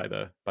revolted by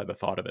the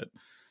thought of it.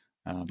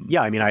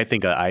 Yeah, I mean, I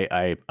think yeah.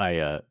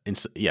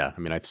 I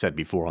mean, I've said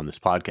before on this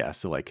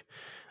podcast that, like,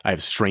 I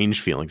have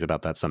strange feelings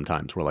about that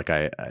sometimes, where, like,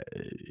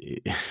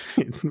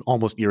 it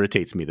almost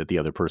irritates me that the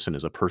other person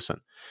is a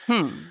person,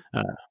 Hmm.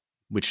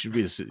 which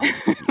is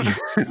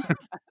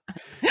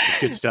it's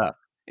good stuff.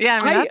 Yeah,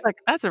 I mean, I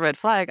that's a red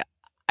flag.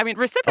 I mean,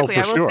 Oh, reciprocally,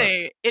 for I will sure.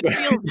 say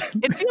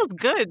it feels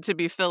good to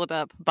be filled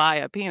up by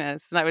a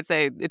penis, and I would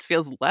say it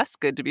feels less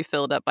good to be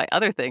filled up by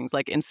other things,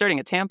 like inserting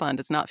a tampon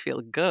does not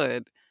feel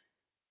good.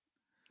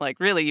 Like,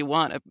 really, you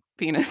want a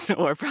penis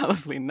or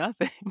probably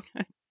nothing.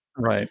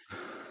 right.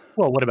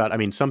 Well, what about? I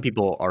mean, some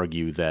people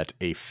argue that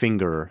a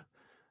finger,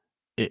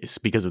 is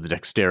because of the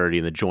dexterity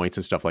and the joints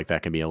and stuff like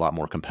that, can be a lot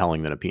more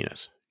compelling than a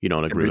penis. You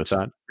don't Can agree with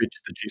that? reach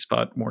the G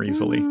spot more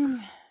easily. Mm,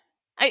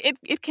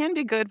 it can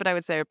be good, but I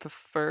would say I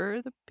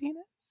prefer the penis.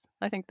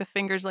 I think the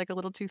finger's, like, a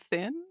little too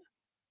thin.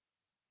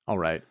 All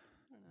right.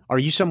 Are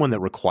you someone that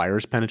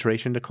requires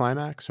penetration to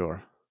climax,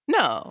 or?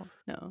 No,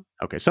 no.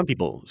 Okay, some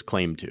people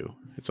claim to.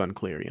 It's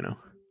unclear, you know.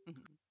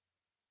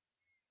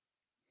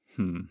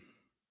 Mhm.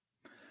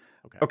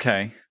 Okay.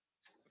 Okay.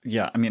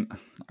 Yeah. I mean,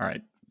 all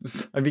right.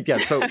 I mean, yeah.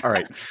 So, all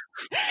right.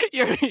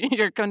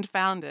 You're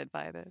confounded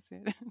by this.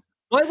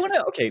 Well, I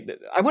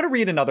want to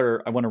read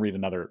another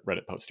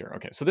Reddit post here.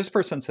 Okay. So this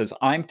person says,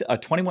 I'm a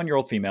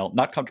 21-year-old female,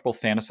 not comfortable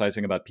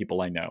fantasizing about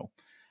people I know.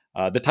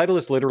 The title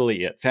is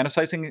literally it.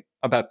 Fantasizing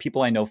about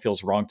people I know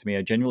feels wrong to me.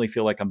 I genuinely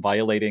feel like I'm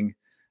violating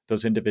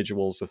those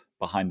individuals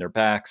behind their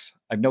backs.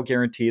 I have no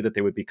guarantee that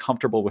they would be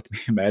comfortable with me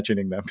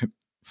imagining them in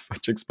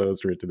such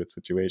exposed or intimate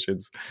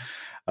situations.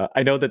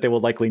 I know that they will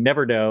likely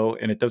never know,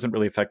 and it doesn't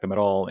really affect them at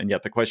all. And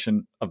yet the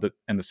question of the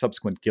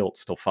subsequent guilt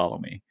still follow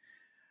me.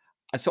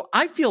 So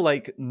I feel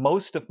like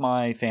most of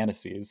my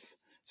fantasies.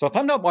 So if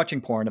I'm not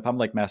watching porn, if I'm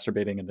like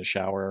masturbating in the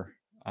shower,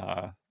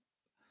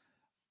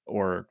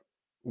 or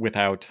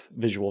without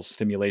visual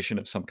stimulation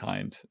of some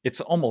kind, it's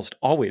almost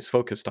always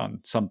focused on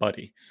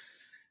somebody.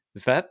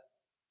 Is that?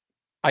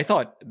 I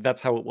thought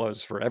that's how it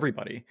was for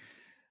everybody.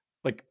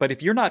 Like, but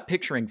if you're not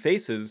picturing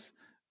faces,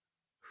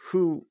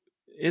 who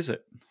is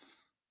it?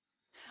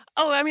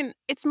 Oh, I mean,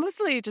 it's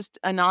mostly just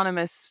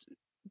anonymous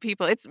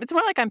people. It's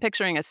more like I'm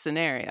picturing a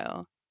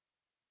scenario,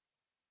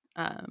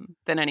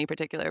 than any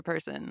particular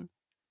person.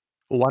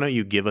 Well, why don't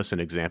you give us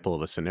an example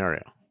of a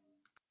scenario?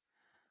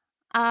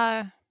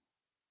 Uh,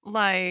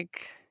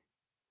 like,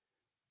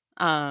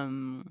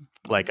 um,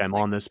 Like, I'm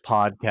like on this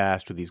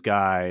podcast with these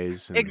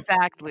guys, and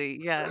exactly,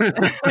 yes.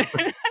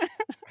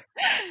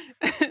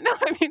 No,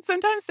 I mean,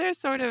 sometimes they're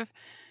sort of,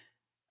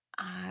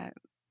 uh,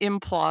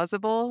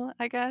 implausible,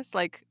 I guess.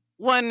 Like,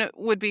 one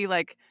would be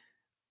like,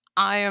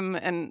 I am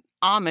an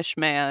Amish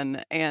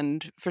man,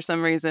 and for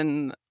some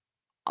reason,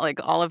 like,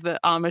 all of the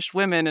Amish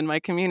women in my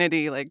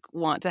community, like,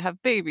 want to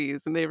have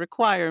babies, and they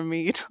require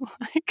me to,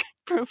 like,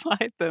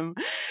 provide them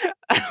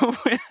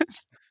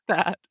with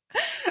that.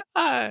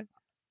 Uh,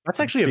 that's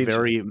I'm actually speechless.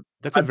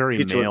 a I'm very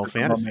speechless male at the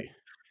moment. fantasy.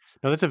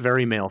 No, that's a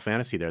very male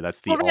fantasy there.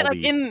 That's well, the right, all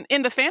like, the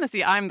in the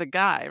fantasy, I'm the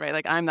guy, right?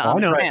 Like, I'm the Oh, I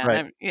Amish know. Right, man.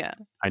 right. Yeah.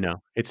 I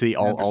know. It's the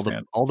I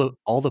understand.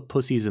 all the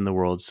pussies in the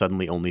world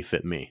suddenly only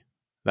fit me.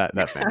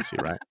 That fantasy,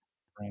 right?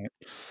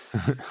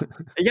 Right.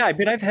 Yeah, I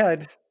mean,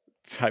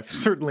 I've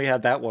certainly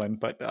had that one,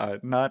 but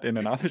not in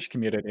an Amish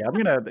community. I'm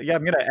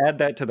gonna add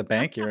that to the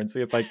bank here and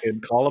see if I can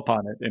call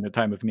upon it in a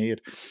time of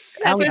need.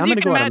 Yeah, so Ali, as you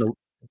can imagine.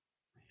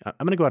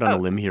 I'm gonna go out on a Oh,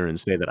 limb here and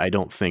say that I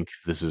don't think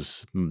this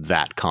is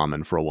that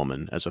common for a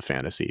woman as a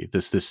fantasy.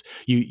 This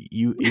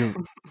you yeah,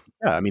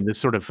 I mean, this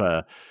sort of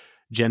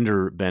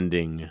gender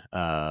bending,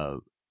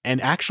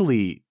 and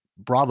actually,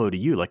 bravo to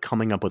you, like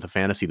coming up with a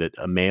fantasy that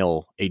a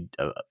male,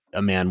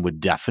 a man would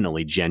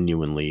definitely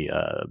genuinely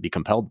be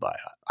compelled by.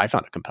 I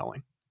found it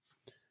compelling.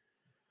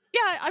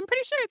 Yeah, I'm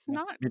pretty sure it's Yeah,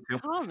 not me too.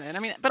 common. I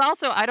mean, but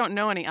also I don't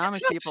know any It's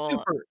Amish not people.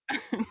 super.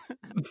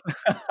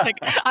 Like,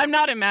 I'm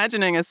not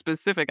imagining a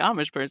specific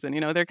Amish person,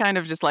 they're kind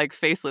of just like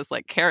faceless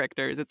like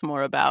characters. It's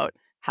more about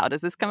how does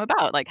this come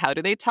about? Like, how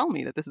do they tell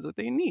me that this is what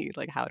they need?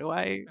 Like, how do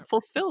I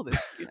fulfill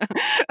this?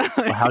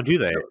 Well, how Like, do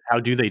they? How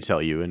do they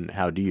tell you, and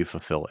how do you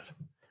fulfill it?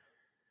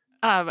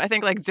 I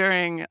think like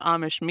during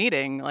Amish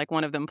meeting, like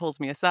one of them pulls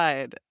me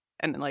aside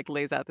and like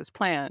lays out this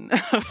plan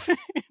of,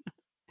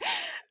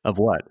 Of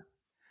what?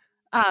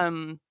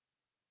 um,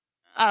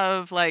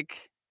 of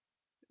like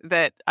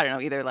that I don't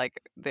know, either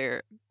like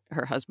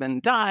her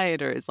husband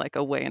died or is like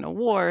away in a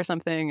war or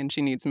something, and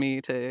she needs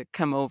me to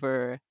come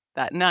over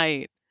that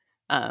night,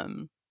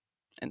 um,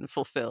 and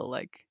fulfill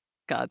like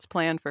God's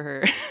plan for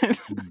her.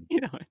 Mm.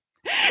 you know,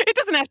 it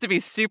doesn't have to be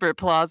super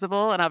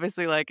plausible, and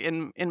obviously, like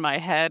in my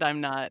head,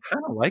 I'm not I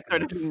don't like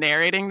sort of this.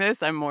 narrating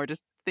this. I'm more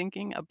just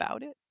thinking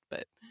about it.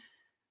 But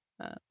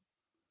uh,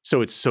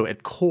 So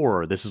at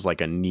core, this is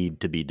like a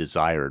need to be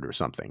desired or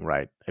something,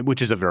 right?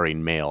 Which is a very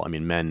male. I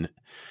mean, men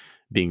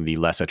being the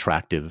less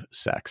attractive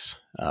sex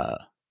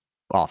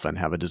often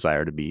have a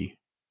desire to be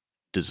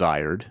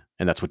desired,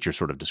 and that's what you're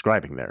sort of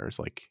describing there. Is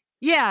like,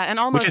 yeah, and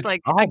which almost is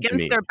like odd to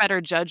against me. their better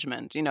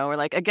judgment, or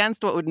like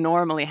against what would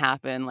normally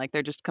happen. Like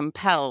they're just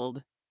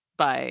compelled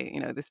by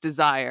this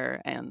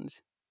desire and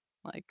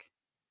like.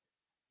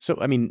 So,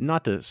 I mean,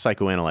 not to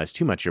psychoanalyze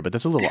too much here, but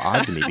that's a little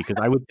odd to me because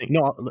I would think,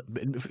 no,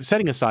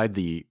 setting aside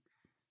the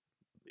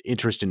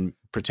interest in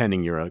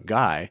pretending you're a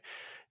guy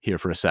here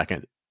for a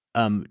second,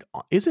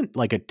 isn't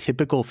like a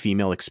typical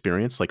female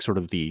experience, like sort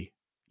of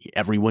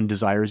everyone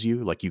desires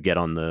you, like you get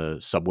on the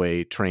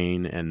subway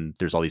train and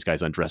there's all these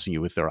guys undressing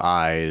you with their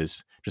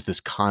eyes, just this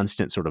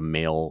constant sort of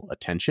male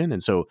attention.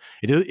 And so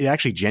it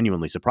actually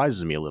genuinely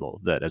surprises me a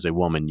little that as a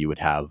woman you would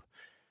have,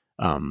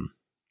 um,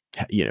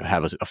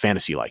 have a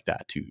fantasy like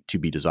that to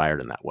be desired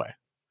in that way.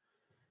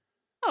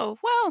 Oh,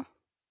 well,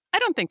 I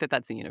don't think that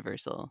that's a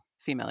universal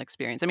female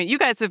experience. I mean, you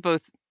guys have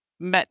both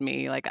met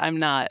me. Like, I'm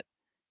not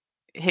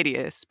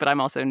hideous, but I'm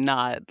also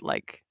not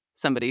like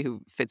somebody who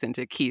fits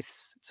into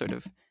Keith's sort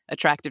of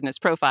attractiveness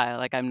profile.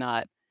 Like, I'm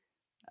not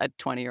a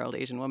 20-year-old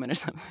Asian woman or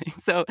something.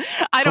 So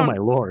I Oh my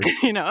don't, Lord.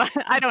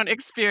 I don't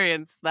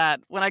experience that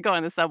when I go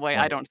on the subway.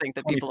 I Right. don't think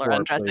that people are 24,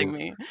 undressing please.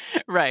 me.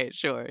 Right.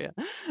 Sure.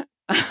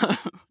 Yeah.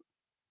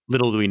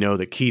 Little do we know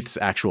that Keith's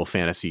actual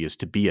fantasy is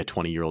to be a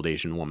 20-year-old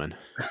Asian woman.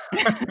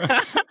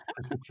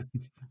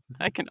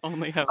 I can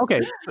only hope.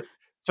 Okay.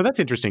 So that's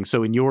interesting.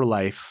 So in your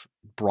life,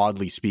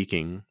 broadly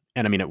speaking,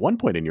 and I mean, at one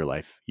point in your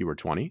life, you were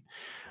 20,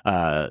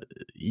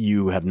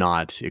 you have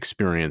not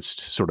experienced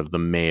sort of the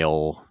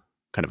male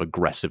kind of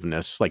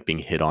aggressiveness, like being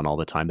hit on all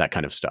the time, that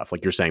kind of stuff.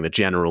 Like you're saying that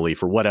generally,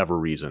 for whatever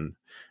reason,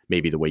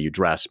 maybe the way you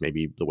dress,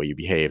 maybe the way you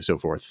behave, so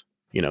forth,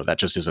 that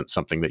just isn't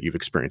something that you've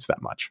experienced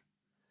that much.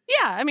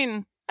 Yeah, I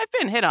mean, I've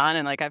been hit on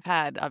and like I've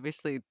had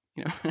obviously,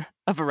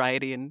 a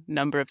variety and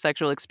number of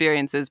sexual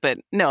experiences, but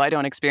no, I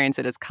don't experience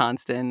it as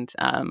constant.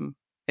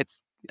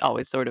 It's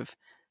always sort of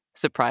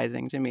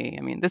surprising to me.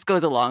 I mean, this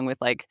goes along with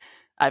like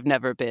I've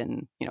never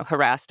been,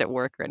 harassed at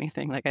work or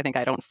anything. Like I think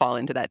I don't fall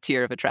into that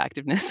tier of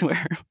attractiveness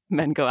where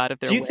men go out of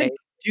their Do you way.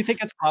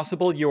 think it's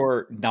possible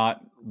you're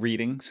not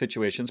reading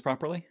situations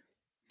properly?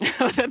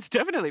 That's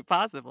definitely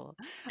possible.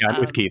 Yeah, I'm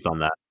with Um, Keith on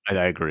that.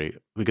 I agree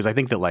because I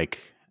think that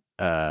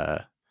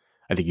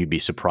I think you'd be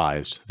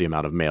surprised the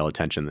amount of male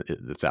attention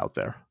that's out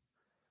there.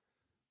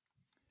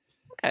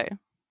 okay.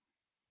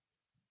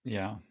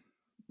 Yeah.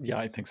 Yeah,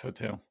 I think so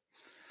too.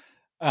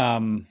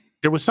 Um,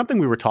 There was something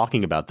we were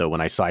talking about though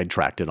when I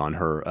sidetracked it on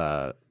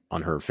her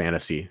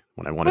fantasy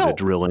when I wanted to well,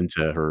 drill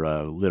into her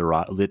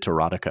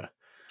literotica.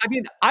 I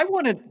mean, I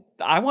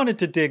wanted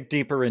to dig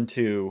deeper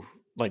into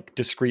like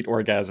discrete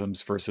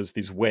orgasms versus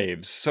these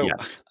waves. So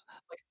Yes.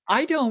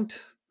 I don't.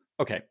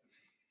 Okay.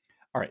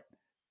 All right.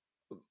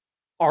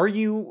 Are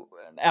you,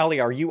 Allie,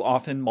 are you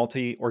often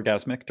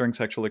multi-orgasmic during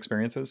sexual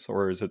experiences,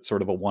 or is it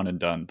sort of a one and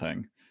done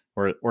thing,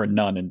 or a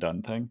none and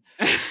done thing?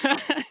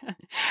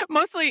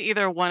 Mostly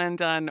either one and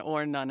done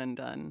or none and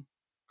done.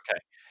 Okay.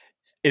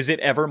 Is it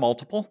ever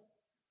multiple,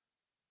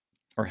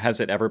 or has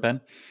it ever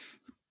been?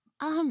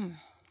 Um,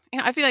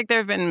 I feel like there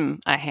have been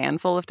a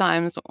handful of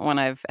times when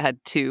I've had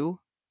 2,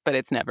 but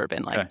it's never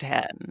been like Okay.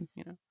 10.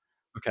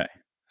 Okay.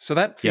 So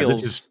that Yeah,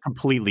 this is feels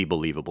completely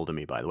believable to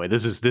me, by the way.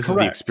 This is the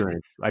correct.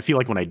 experience. I feel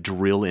like when I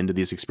drill into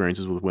these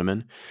experiences with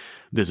women,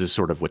 this is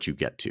sort of what you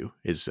get to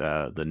is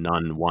the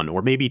none, one,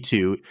 or maybe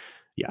 2.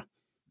 Yeah.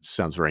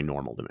 Sounds very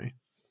normal to me.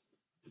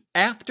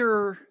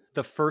 After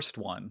the first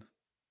one,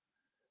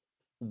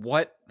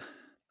 what?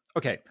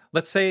 Okay,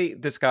 let's say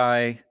this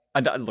guy.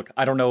 And look,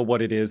 I don't know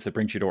what it is that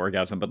brings you to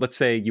orgasm, but let's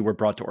say you were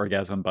brought to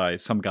orgasm by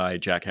some guy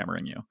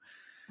jackhammering you.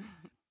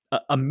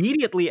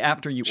 Immediately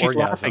after you She's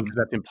laughing orgasm, because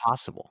that's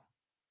impossible,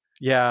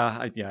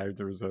 yeah,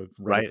 there was a Reddit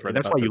right? thread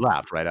That's about why you that.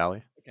 laughed, right,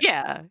 Allie?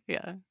 Yeah.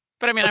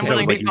 But I mean, I'm Okay, That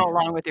willing was to like go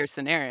along with your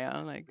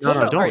scenario. Like, no, well,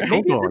 no, all don't right,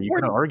 maybe it's go. You gotta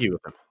important. argue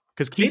with them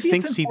Because Keith Maybe it's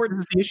thinks this important.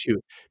 is the issue.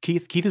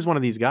 Keith is one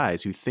of these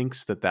guys who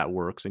thinks that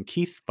works. And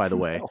Keith, by the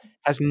way, Well,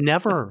 has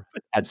never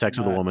had sex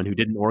with a not woman who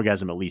didn't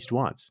orgasm at least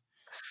once.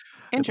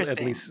 at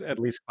Interesting.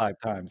 least 5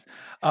 times.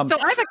 So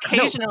I've No,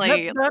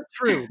 occasionally that's not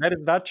true. That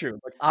is not true.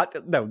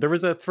 No, there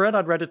was a thread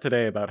on Reddit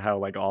today about how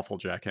like awful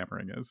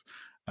jackhammering is.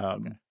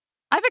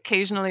 I've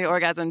occasionally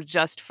orgasmed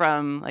just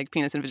from like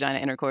penis and vagina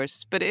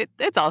intercourse, but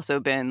it's also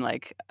been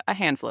like a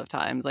handful of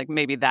times. Like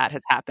maybe that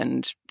has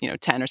happened,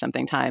 10 or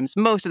something times.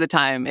 Most of the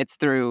time it's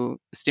through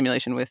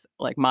stimulation with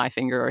like my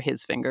finger or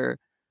his finger.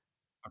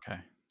 Okay.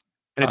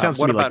 And it sounds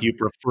to what me like about- you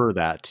prefer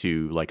that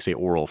to, like, say,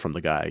 oral from the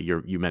guy.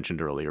 You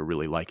mentioned earlier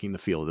really liking the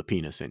feel of the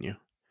penis in you.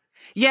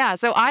 Yeah,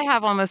 so I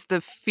have almost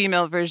the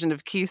female version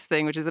of Keith's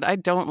thing, which is that I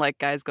don't like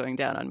guys going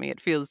down on me. It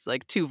feels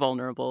like too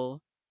vulnerable.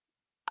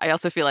 I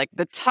also feel like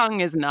the tongue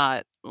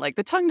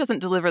doesn't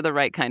deliver the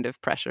right kind of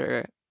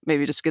pressure.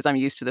 Maybe just because I'm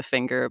used to the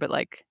finger, but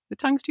like the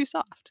tongue's too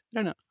soft. I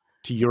don't know.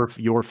 To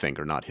your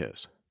finger, not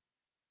his.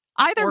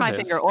 Either Or my his.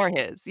 finger or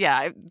his.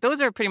 Yeah,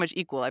 those are pretty much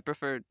equal. I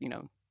prefer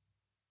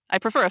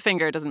a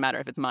finger. It doesn't matter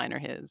if it's mine or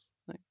his.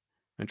 Like,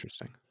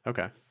 Interesting.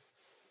 Okay.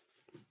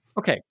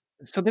 Okay.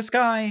 So this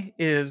guy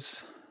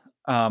is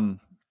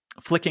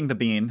flicking the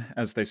bean,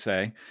 as they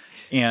say,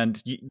 and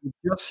you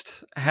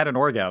just had an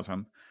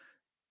orgasm.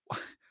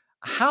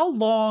 How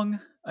long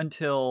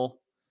until,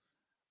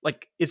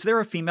 like, is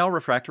there a female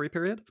refractory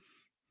period?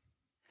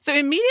 so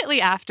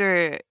immediately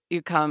after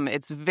you come,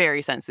 it's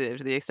very sensitive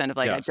to the extent of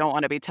like Yes. I don't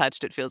want to be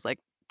touched. It feels like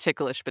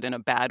ticklish, but in a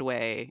bad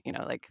way.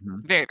 Like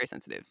Mhm. very very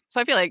sensitive.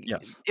 So I feel like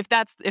Yes. if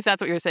that's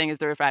what you're saying is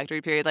the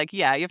refractory period, like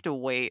yeah, you have to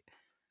wait.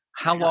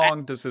 How I don't know,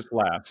 long does this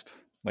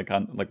last? Like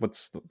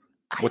what's the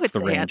I would say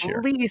range at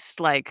here? least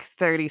like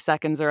 30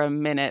 seconds or a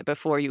minute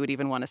before you would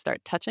even want to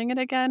start touching it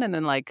again. And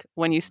then like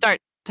when you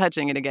start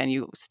touching it again,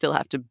 you still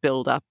have to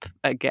build up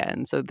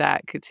again. So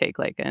that could take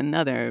like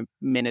another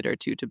minute or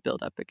two to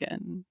build up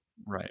again.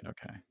 Right.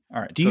 Okay.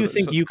 All right. Do you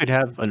think you could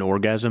have an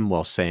orgasm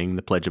while saying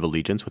the Pledge of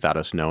Allegiance without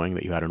us knowing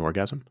that you had an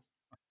orgasm?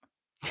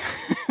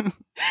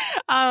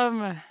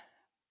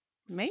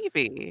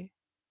 Maybe.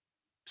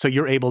 So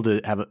you're able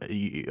to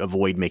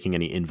avoid making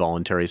any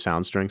involuntary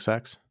sounds during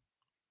sex?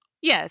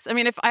 Yes. I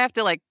mean, if I have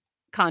to like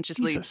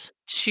consciously Jesus.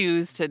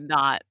 choose to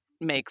not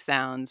make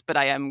sounds, but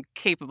I am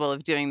capable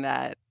of doing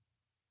that.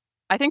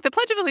 I think the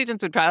Pledge of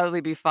Allegiance would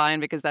probably be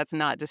fine because that's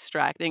not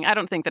distracting. I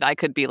don't think that I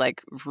could be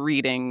like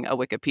reading a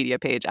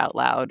Wikipedia page out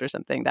loud or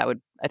something.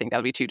 I think that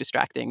would be too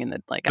distracting. And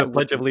that like The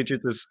Pledge of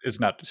Allegiance is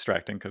not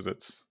distracting because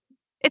it's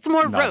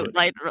more not rote,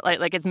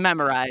 like it's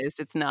memorized.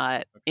 It's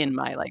not in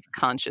my like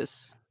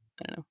conscious,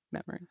 I don't know,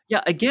 memory.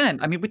 Yeah. Again,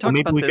 I mean, we Well, talked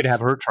maybe about we this. could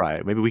have her try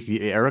it.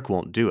 Maybe Eric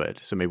won't do it.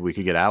 So maybe we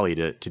could get Allie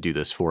to do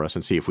this for us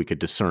and see if we could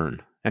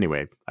discern.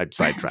 Anyway, I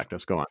sidetracked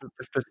us. Go on.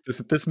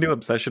 This new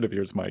obsession of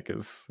yours, Mike,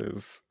 is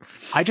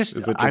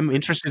I'm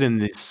interested in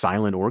the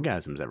silent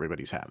orgasms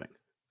everybody's having.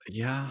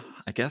 Yeah,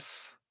 I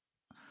guess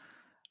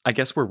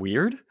we're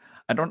weird.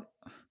 I don't.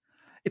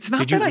 It's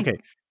not Did you? that I. Okay.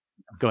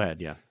 Go ahead.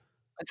 Yeah.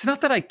 It's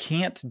not that I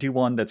can't do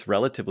one that's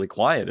relatively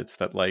quiet. It's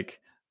that like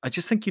I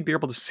just think you'd be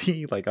able to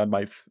see like on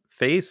my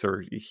face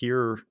or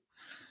hear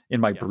in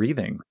my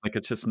breathing. Like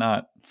it's just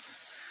not.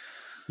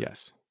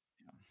 Yes.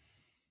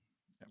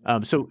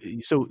 So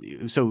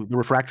the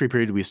refractory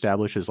period we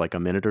establish is like a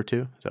minute or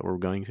two. Is that what we're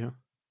going to?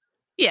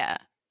 Yeah.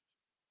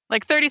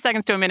 Like 30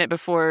 seconds to a minute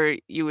before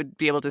you would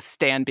be able to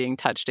stand being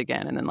touched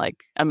again. And then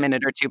like a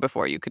minute or two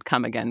before you could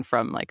come again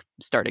from like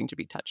starting to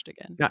be touched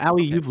again. Now,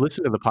 Allie, you've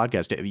listened to the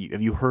podcast.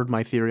 Have you heard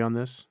my theory on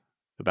this?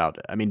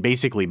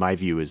 Basically, my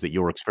view is that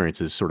your experience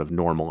is sort of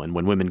normal. And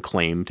when women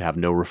claim to have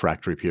no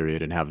refractory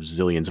period and have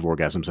zillions of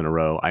orgasms in a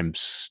row, I'm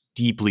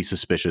deeply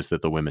suspicious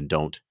that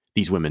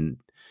these women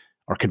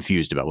are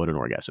confused about what an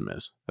orgasm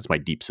is. That's my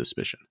deep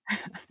suspicion.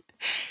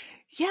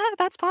 Yeah,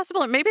 that's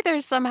possible. Maybe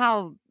they're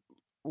somehow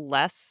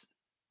less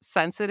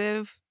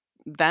sensitive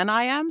than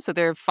I am. So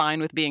they're fine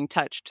with being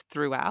touched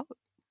throughout.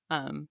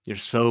 You're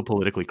so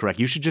politically correct.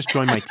 You should just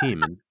join my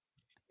team.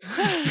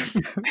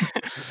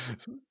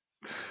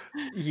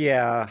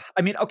 Yeah.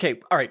 I mean,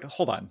 okay. All right.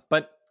 Hold on.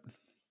 But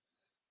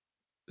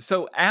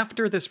so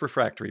after this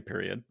refractory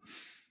period,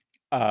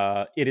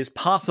 it is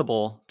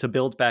possible to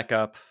build back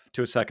up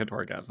to a second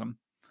orgasm.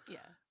 Yeah.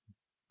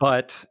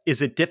 But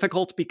is it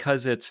difficult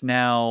because it's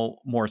now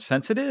more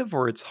sensitive,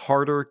 or it's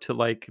harder to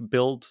like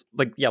build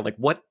like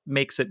what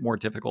makes it more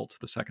difficult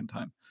the second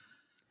time?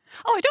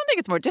 Oh, I don't think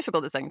it's more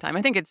difficult the second time.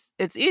 I think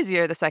it's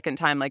easier the second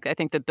time. Like I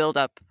think the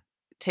buildup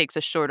takes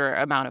a shorter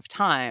amount of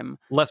time.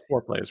 Less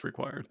foreplay is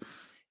required.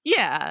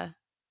 Yeah.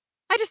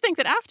 I just think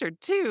that after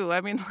too,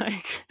 I mean,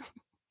 like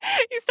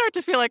you start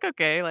to feel like,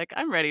 okay, like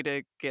I'm ready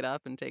to get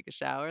up and take a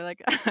shower.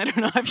 Like I don't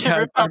know, I've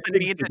never felt the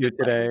need to do just,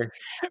 like, today.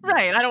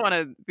 right. I don't want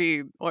to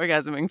be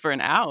orgasming for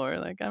an hour.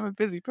 Like I'm a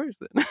busy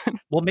person.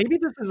 Well, maybe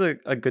this is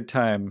a good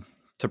time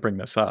to bring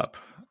this up.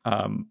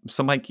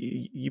 So, Mike,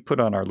 you put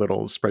on our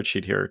little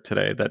spreadsheet here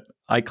today that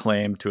I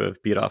claim to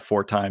have beat off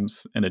 4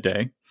 times in a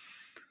day.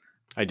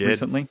 I did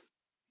recently.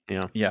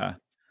 Yeah. Yeah.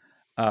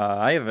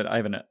 I have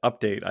an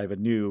update. I have a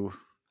new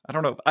I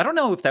don't know. I don't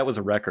know if that was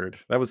a record.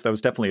 That was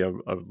definitely a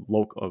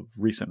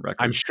recent record.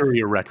 I'm sure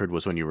your record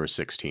was when you were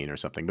 16 or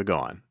something, but go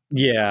on.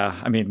 Yeah,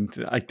 I mean,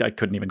 I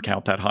couldn't even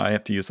count that high. I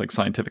have to use like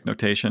scientific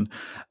notation.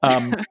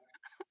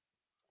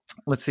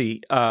 Let's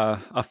see.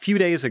 A few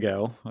days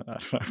ago, I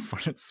don't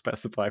want to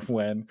specify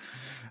when.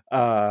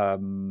 I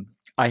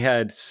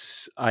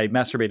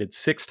masturbated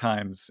 6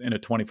 times in a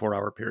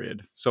 24-hour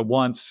period. So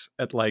once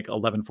at like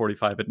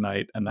 11:45 at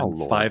night, and then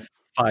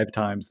five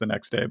times the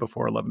next day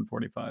before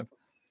 11:45.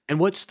 And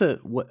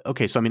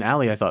okay, so I mean,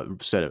 Allie, I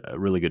thought said a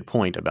really good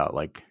point about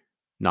like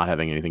not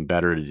having anything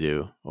better to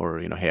do, or,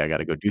 you know, hey, I got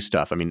to go do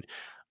stuff. I mean,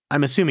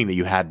 I'm assuming that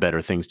you had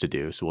better things to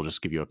do, so we'll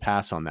just give you a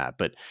pass on that.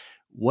 But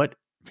what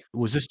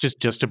was this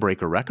just to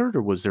break a record,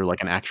 or was there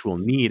like an actual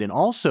need? And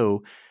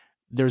also,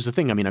 there's a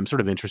thing, I mean, I'm sort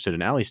of interested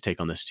in Allie's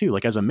take on this too.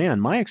 Like, as a man,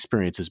 my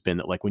experience has been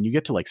that like when you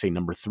get to like say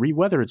number 3,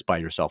 whether it's by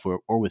yourself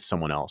or with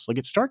someone else, like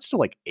it starts to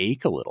like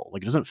ache a little.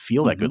 Like it doesn't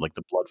feel that good, like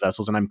the blood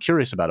vessels. And I'm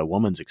curious about a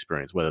woman's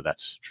experience, whether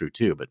that's true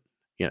too. But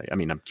you know, I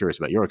mean, I'm curious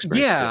about your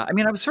experience. Yeah, too. I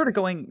mean, I was sort of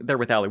going there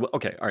with Allie. Well,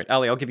 okay, all right,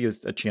 Allie, I'll give you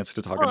a chance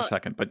to talk in a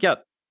second. But yeah,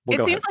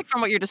 it seems like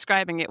from what you're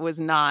describing, it was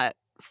not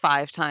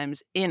 5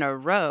 times in a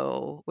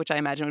row, which I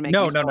imagine would make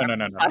you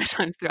 5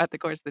 times throughout the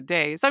course of the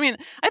day. So I mean,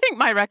 I think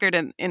my record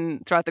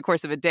in throughout the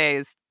course of a day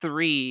is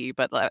 3,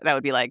 but that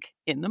would be like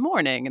in the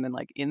morning, and then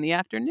like in the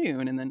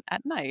afternoon, and then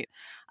at night.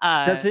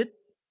 Does it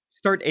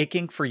start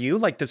aching for you?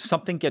 Like, does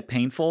something get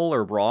painful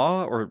or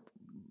raw, or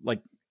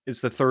like is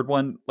the third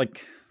one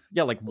like?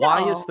 Yeah, like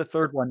why is the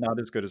third one not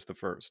as good as the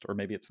first, or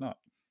maybe it's not?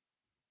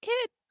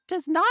 It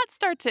does not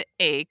start to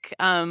ache,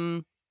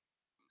 and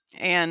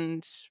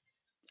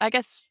I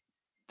guess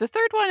the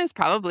third one is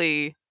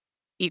probably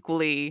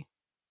equally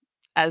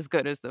as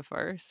good as the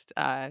first,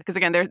 because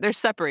again, they're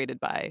separated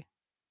by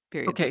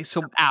periods. Okay,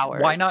 so of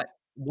hours.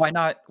 Why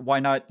not?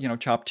 You know,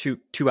 chop 2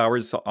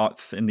 hours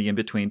off in the in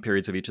between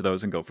periods of each of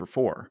those and go for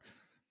 4.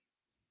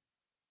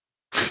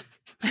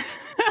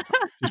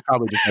 She's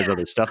probably just has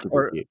other stuff to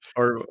do,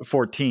 or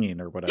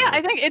 14 or whatever. Yeah,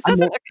 I think it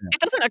doesn't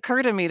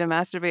occur to me to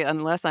masturbate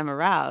unless I'm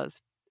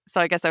aroused. So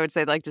I guess I would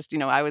say like just, you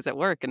know, I was at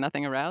work and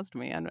nothing aroused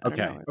me. I don't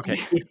know. Okay.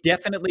 It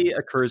definitely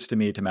occurs to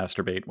me to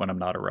masturbate when I'm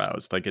not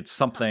aroused. Like it's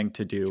something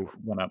to do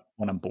when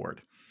I'm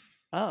bored.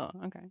 Oh,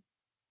 okay.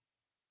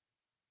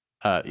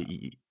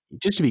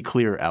 Just to be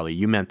clear, Allie,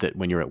 you meant that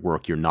when you're at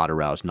work, you're not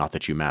aroused, not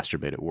that you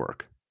masturbate at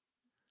work.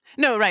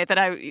 No, right.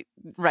 That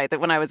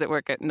when I was at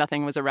work,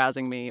 nothing was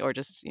arousing me, or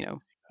just, you know,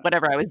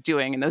 whatever I was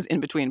doing in those in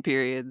between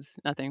periods,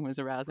 nothing was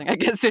arousing. I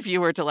guess if you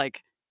were to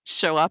like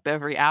show up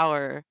every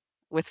hour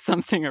with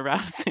something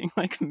arousing,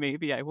 like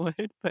maybe I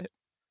would, but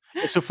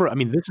so I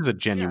mean, this is a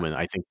genuine,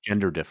 I think,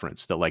 gender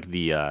difference that like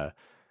there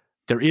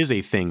is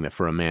a thing that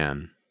for a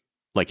man,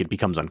 like it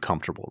becomes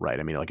uncomfortable, right?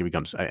 I mean, like it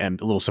becomes, I'm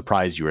a little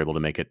surprised you were able to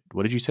make it.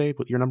 What did you say?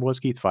 What your number was,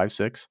 Keith? 5,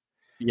 6?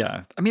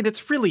 Yeah. I mean,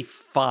 it's really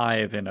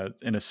 5 in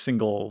a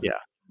single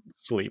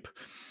sleep.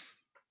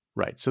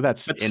 Right. So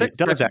that's, and it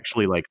does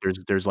actually like,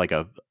 there's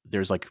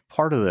like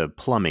part of the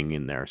plumbing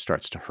in there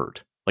starts to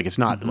hurt. Like it's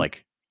not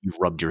like you've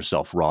rubbed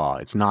yourself raw.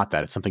 It's not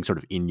that. It's something sort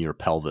of in your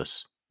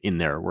pelvis in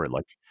there where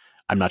like,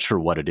 I'm not sure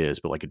what it is,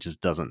 but like it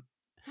just doesn't.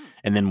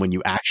 And then when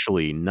you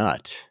actually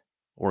nut,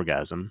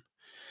 orgasm,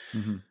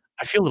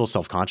 I feel a little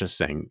self-conscious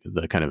saying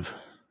the kind of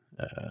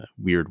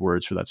weird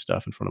words for that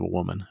stuff in front of a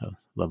woman, a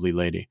lovely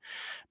lady.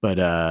 But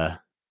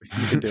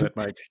you can do it,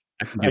 Mike.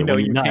 I know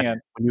you can.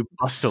 When you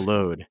bust a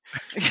load,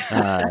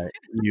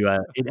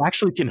 it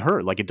actually can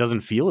hurt. Like it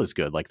doesn't feel as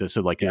good. Like this,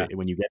 so like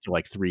when you get to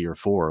like 3 or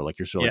 4, like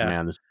you're sort of like,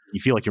 man,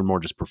 you feel like you're more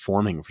just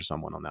performing for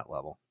someone on that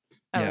level.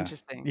 Oh,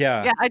 interesting.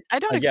 Yeah. I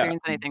don't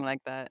experience anything like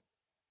that.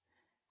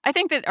 I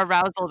think that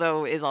arousal,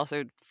 though, is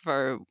also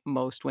for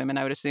most women,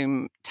 I would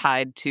assume,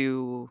 tied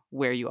to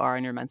where you are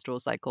in your menstrual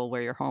cycle,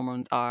 where your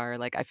hormones are.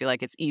 Like, I feel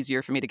like it's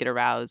easier for me to get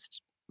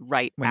aroused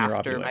right when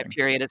after my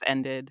period has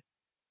ended.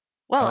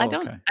 Well, I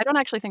don't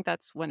actually think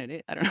that's when it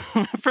is. I don't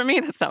know. For me,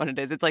 that's not what it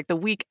is. It's like the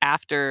week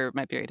after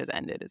my period has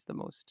ended is the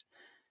most.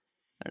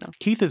 I don't know.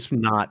 Keith is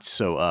not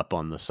so up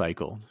on the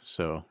cycle.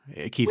 So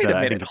Keith, wait a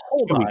minute.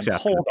 Hold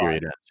on.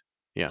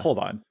 Yeah. Hold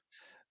on.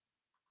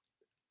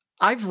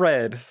 I've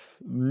read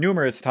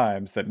numerous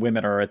times that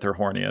women are at their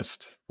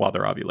horniest while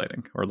they're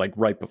ovulating, or like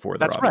right before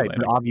they're ovulating. Right.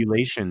 But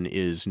ovulation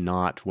is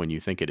not when you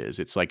think it is.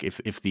 It's like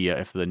if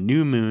the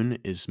new moon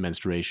is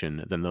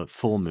menstruation, then the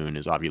full moon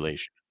is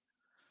ovulation.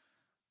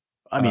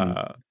 I mean,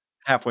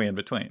 halfway in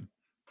between.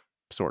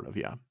 Sort of,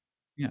 yeah.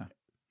 Yeah.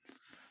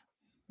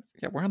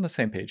 Yeah, we're on the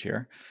same page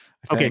here.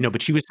 Okay, no,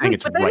 but she was saying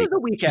it's right. But the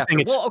week after.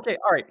 Well, okay,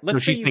 all right.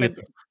 Let's say it's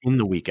in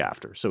the week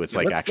after, so it's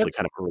like actually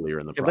kind of earlier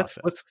in the process.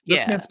 Let's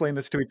mansplain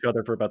this to each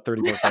other for about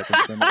 30 more seconds,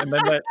 and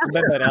then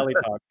let Allie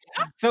talk.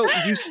 So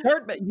you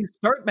start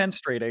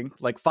menstruating.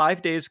 Like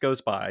 5 days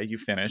goes by, you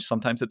finish.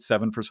 Sometimes it's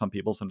 7 for some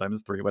people, sometimes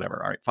it's 3,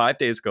 whatever. All right, 5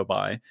 days go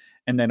by,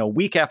 and then a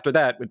week after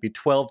that would be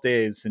 12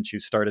 days since you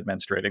started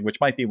menstruating,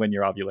 which might be when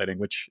you're ovulating,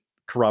 which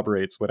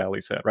corroborates what Allie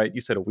said, right?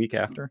 You said a week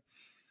after.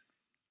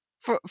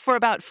 For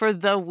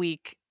the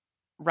week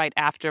right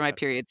after my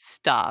period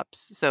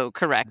stops. So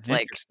correct,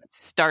 like Interesting.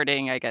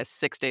 starting, I guess,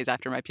 6 days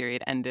after my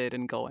period ended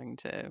and going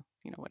to,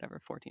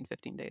 whatever, 14,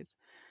 15 days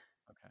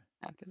Okay.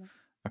 after that.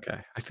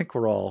 Okay. I think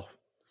we're all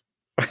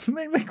I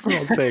think we're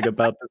all saying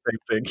about the same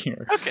thing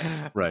here.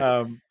 Okay.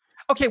 Right.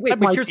 Okay, That wait, but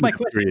might here's be my the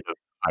question. period of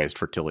highest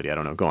fertility. I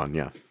don't know. Go on.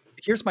 Yeah.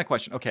 Here's my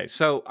question. Okay,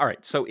 so all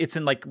right, so it's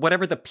in like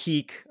whatever the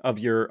peak of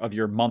your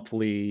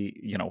monthly,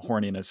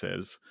 horniness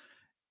is,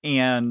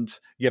 and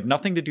you have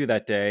nothing to do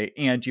that day,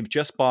 and you've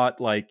just bought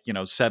like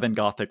 7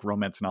 gothic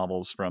romance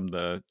novels from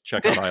the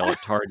checkout aisle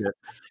at Target,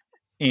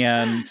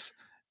 and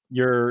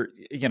you're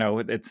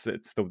it's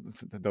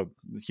the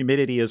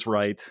humidity is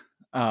right.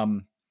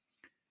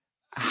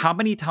 How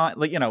many times,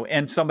 like,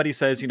 and somebody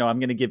says, I'm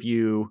going to give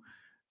you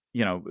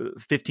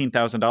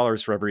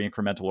 $15,000 for every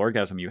incremental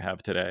orgasm you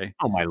have today.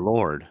 Oh my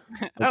Lord.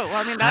 Like, Oh, well,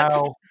 I mean,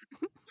 how,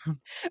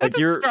 that's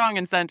like, a strong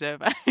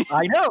incentive.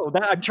 I know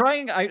that I'm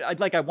trying.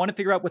 I want to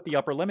figure out what the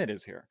upper limit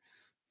is here.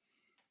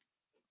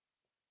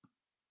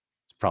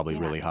 It's probably Yeah.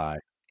 really high.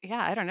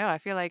 Yeah, I don't know. I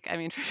feel like, I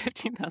mean, for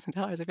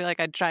 $15,000, I feel like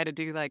I'd try to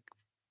do like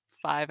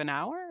 5 an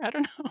hour. I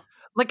don't know.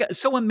 Like,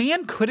 so a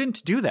man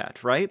couldn't do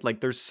that, right?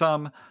 Like, there's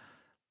some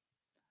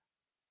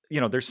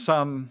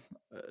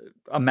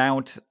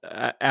amount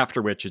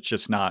after which it's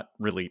just not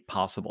really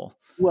possible.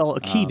 Well,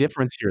 a key Um,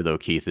 difference here, though,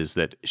 Keith, is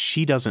that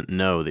she doesn't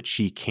know that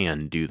she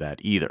can do that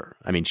either.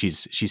 I mean, she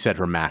said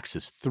her max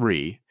is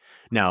 3.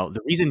 Now,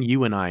 the reason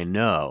you and I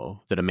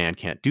know that a man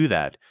can't do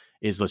that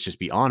is, let's just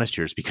be honest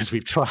here, is because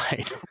we've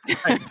tried.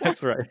 Right,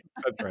 that's right.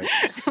 That's right.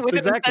 With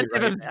That's an exactly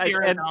incentive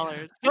right. of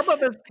And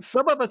 $0.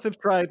 some of us have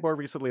tried more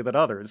recently than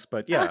others,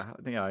 but yeah.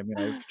 I mean,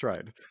 I've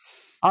tried.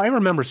 I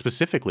remember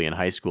specifically in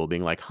high school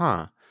being like,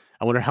 I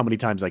wonder how many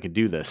times I can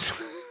do this.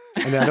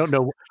 And I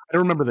don't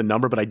remember the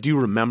number, but I do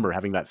remember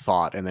having that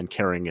thought and then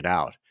carrying it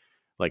out.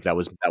 Like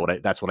that's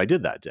what I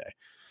did that day.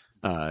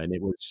 And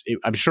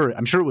I'm sure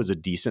it was a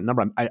decent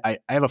number. I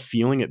have a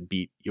feeling it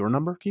beat your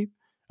number, Keith,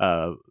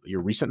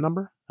 your recent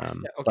number. Yeah,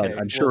 But okay.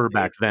 I'm sure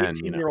back then,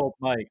 18-year-old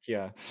Mike,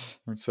 yeah,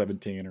 or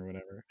 17 or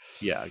whatever.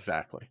 Yeah,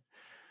 exactly.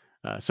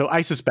 So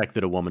I suspect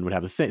that a woman would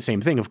have the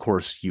same thing. Of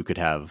course, you could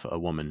have a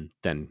woman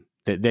then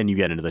you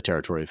get into the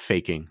territory of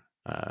faking,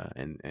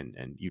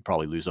 and you'd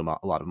probably lose a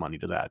lot of money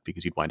to that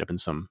because you'd wind up in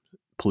some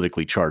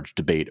politically charged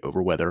debate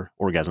over whether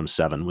Orgasm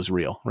 7 was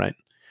real, right?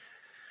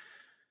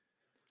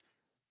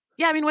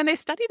 Yeah, I mean, when they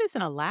study this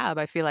in a lab,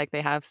 I feel like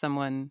they have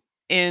someone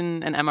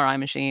in an MRI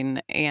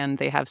machine and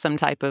they have some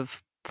type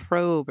of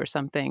probe or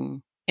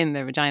something in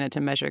their vagina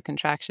to measure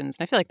contractions.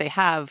 And I feel like they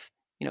have,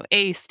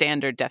 a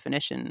standard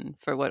definition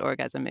for what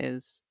orgasm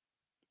is,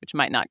 which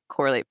might not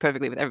correlate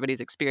perfectly with everybody's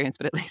experience,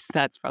 but at least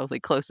that's probably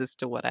closest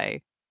to what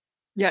I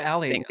Yeah,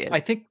 Allie, think is. I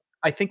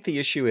think the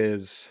issue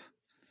is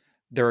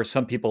there are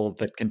some people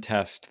that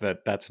contest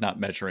that that's not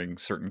measuring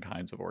certain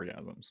kinds of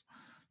orgasms.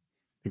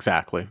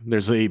 Exactly.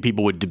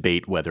 People would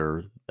debate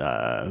whether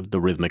the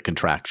rhythmic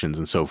contractions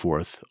and so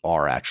forth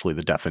are actually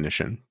the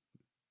definition.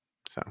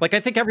 So, like, I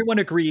think everyone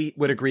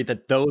would agree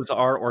that those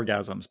are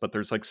orgasms, but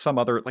there's like some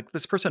other, like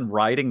this person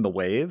riding the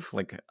wave,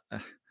 like.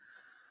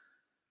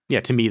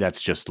 Yeah, to me,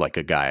 that's just like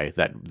a guy,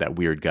 that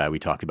weird guy we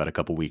talked about a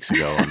couple weeks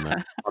ago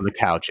on the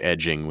couch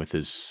edging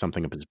with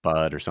something up his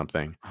butt or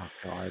something. Oh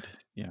God,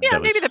 yeah. Yeah,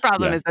 maybe the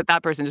problem is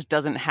that person just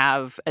doesn't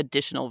have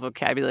additional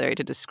vocabulary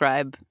to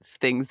describe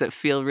things that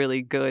feel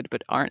really good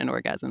but aren't an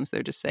orgasm. So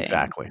they're just saying,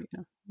 exactly.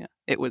 Yeah,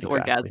 it was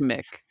Exactly.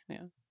 orgasmic.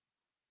 Yeah.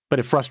 But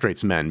it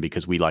frustrates men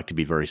because we like to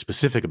be very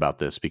specific about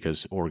this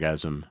because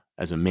orgasm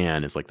as a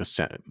man is like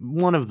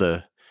one of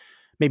the,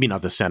 maybe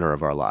not the center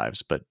of our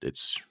lives, but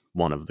it's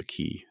one of the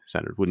key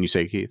centers. Wouldn't you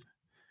say, Keith?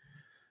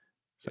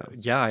 So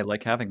yeah, I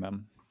like having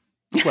them.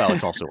 Well,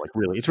 it's also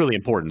it's really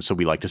important. So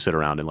we like to sit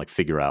around and like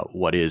figure out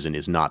what is and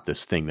is not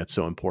this thing that's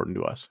so important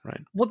to us, right?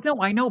 Well, no,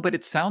 I know, but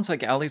it sounds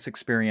like Allie's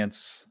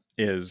experience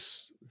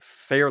is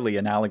fairly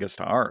analogous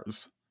to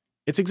ours.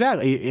 It's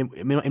exactly.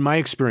 In my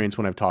experience,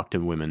 when I've talked to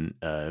women,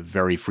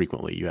 very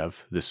frequently, you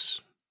have this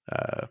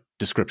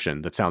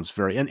description that sounds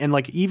very, and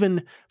like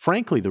even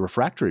frankly, the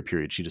refractory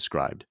period she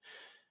described.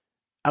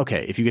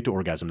 Okay, if you get to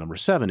orgasm number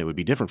 7, it would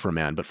be different for a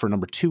man, but for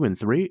number 2 and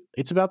 3,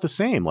 it's about the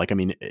same. Like, I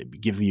mean,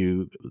 give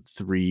you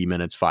 3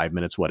 minutes, 5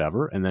 minutes,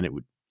 whatever, and then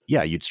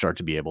you'd start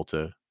to be able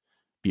to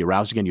be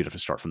aroused again. You'd have to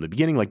start from the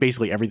beginning. Like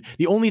basically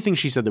the only thing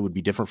she said that would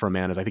be different for a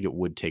man is I think it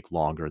would take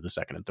longer the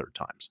second and third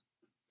times.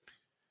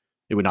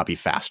 It would not be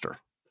faster.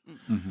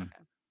 Mm-hmm.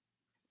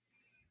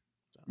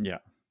 Yeah,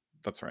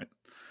 that's right.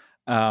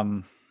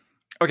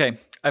 Okay,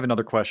 I have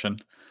another question.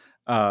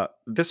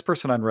 This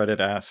person on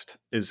Reddit asked,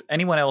 is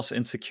anyone else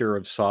insecure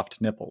of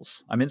soft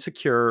nipples? I'm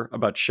insecure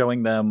about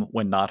showing them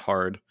when not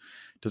hard.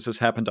 Does this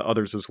happen to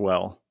others as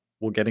well?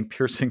 Will getting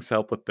piercings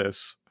help with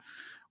this?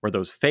 Or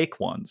those fake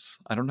ones?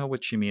 I don't know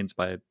what she means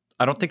by it.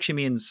 I don't think she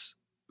means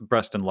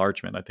breast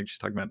enlargement. I think she's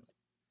talking about,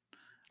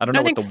 I don't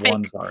know what the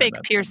ones are.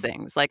 Fake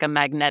piercings, like a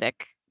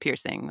magnetic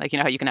piercing. Like,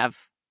 how you can have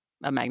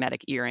a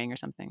magnetic earring or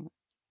something.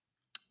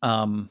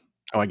 Oh,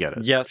 I get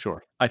it. Yes,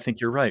 sure. I think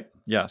you're right.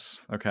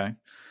 Yes. Okay.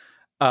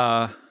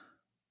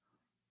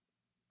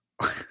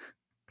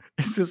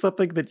 Is this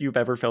something that you've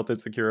ever felt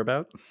insecure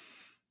about?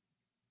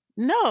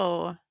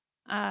 No.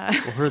 Well,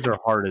 hers are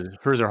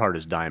hard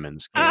as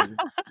diamonds, Keith.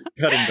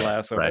 Cutting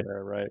glass over Right.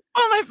 there, right?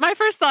 Well, my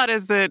first thought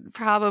is that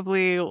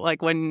probably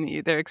like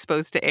when they're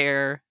exposed to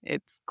air,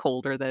 it's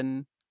colder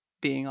than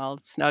being all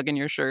snug in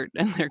your shirt,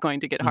 and they're going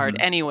to get hard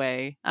Mhm.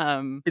 anyway.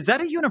 Is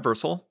that a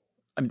universal?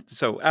 I mean,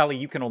 so Allie,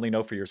 you can only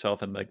know for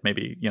yourself and like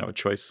maybe, a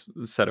choice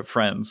set of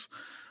friends.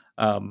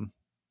 Um,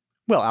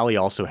 Well, Allie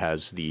also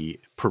has the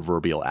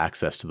proverbial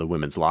access to the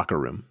women's locker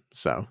room,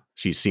 so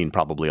she's seen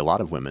probably a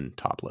lot of women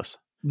topless.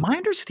 my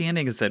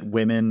understanding is that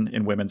women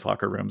in women's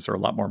locker rooms are a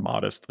lot more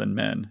modest than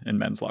men in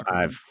men's locker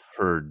I've rooms.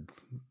 heard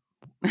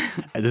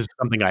this is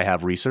something I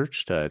have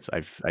researched. I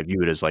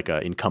view it as like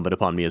incumbent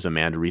upon me as a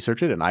man to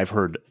research it, and I've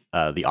heard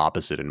the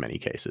opposite in many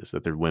cases,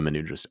 that there are women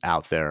who are just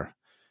out there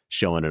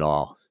showing it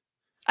all.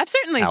 I've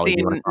certainly Allie, do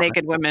you want seen to comment?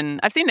 naked women.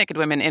 I've seen naked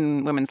women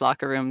in women's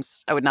locker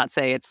rooms. I would not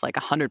say it's like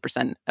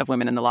 100% of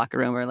women in the locker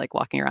room are like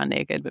walking around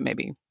naked, but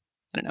maybe,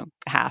 I don't know,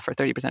 half or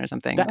 30% or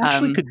something. That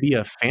actually could be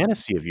a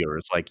fantasy of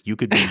yours. Like you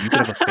could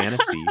have a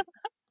fantasy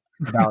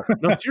about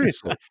no,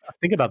 seriously.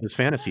 Think about this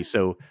fantasy.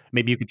 So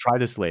maybe you could try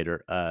this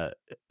later.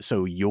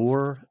 So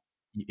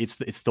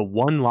it's the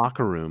one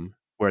locker room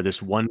where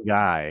this one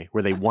guy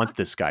where they want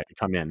this guy to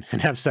come in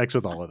and have sex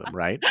with all of them,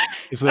 right?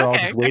 And so they're all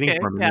just waiting Okay,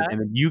 for him, yeah. and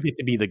then you get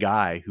to be the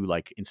guy who,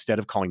 like, instead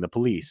of calling the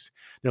police,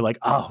 they're like,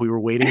 "Oh, we were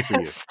waiting for you."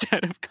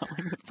 Instead of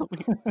calling the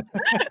police.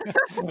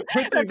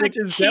 which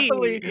is key,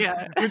 definitely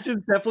yeah. which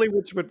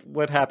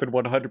would happen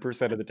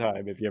 100% of the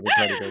time if you ever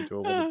try to go to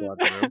a women's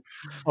locker room.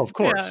 Oh, of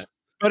course.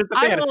 But it's a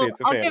fantasy. It's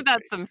a I'll fantasy. give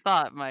that some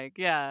thought, Mike.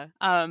 Yeah.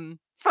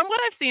 From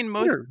what I've seen,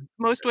 Sure.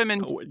 most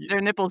women, Oh,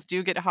 their nipples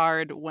do get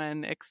hard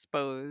when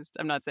exposed.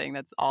 I'm not saying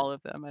that's all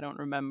of them. I don't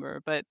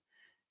remember, but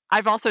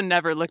I've also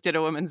never looked at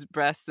a woman's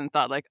breasts and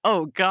thought like,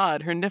 "Oh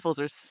God, her nipples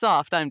are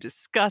soft. I'm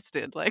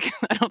disgusted." Like,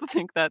 I don't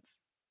think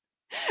that's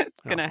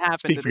gonna happen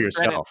Speak to for their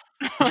credit. yourself.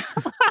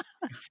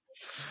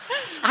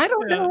 I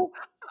don't Yeah. know.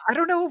 I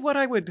don't know what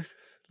I would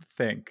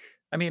think.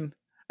 I mean,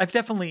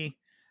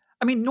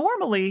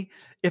 normally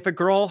if a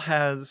girl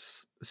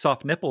has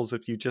soft nipples,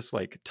 if you just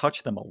like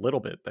touch them a little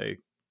bit,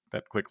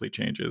 that quickly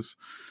changes.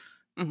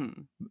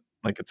 Mhm.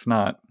 Like it's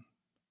not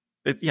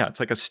it's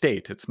like a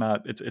state. It's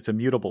a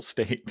mutable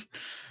state.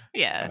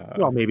 Yeah.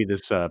 Well, maybe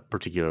this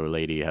particular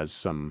lady has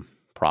some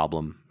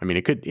problem. I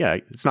mean,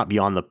 it's not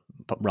beyond the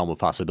realm of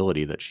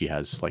possibility that she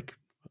has like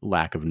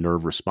lack of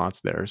nerve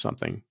response there or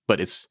something. But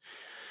it's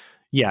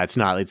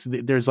not.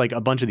 There's like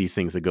a bunch of these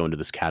things that go into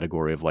this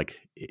category of like,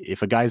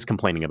 if a guy's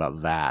complaining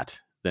about that,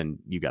 then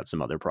you got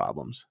some other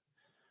problems.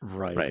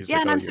 Right. He's Yeah,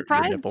 like, and oh, I'm your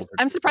surprised. nipples are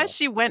I'm too surprised soft.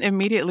 she went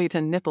immediately to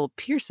nipple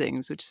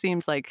piercings, which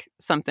seems like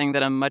something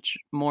that a much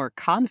more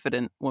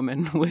confident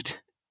woman would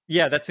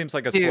Yeah, that seems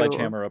like a do.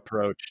 sledgehammer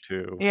approach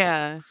to.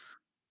 Yeah.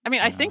 I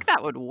mean, I Yeah. think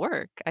that would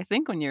work. I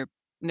think when your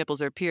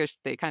nipples are pierced,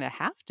 they kind of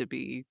have to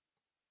be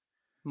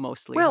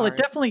mostly Well, it hard.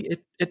 definitely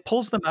it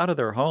pulls them out of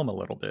their home a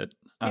little bit.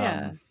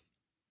 Yeah.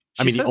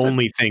 I She mean, the says that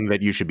only thing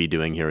that you should be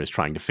doing here is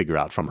trying to figure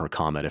out from her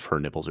comment if her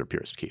nipples are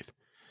pierced, Keith.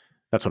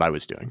 That's what I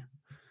was doing.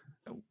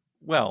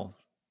 well,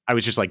 I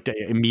was just like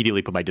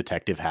immediately put my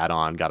detective hat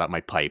on, got out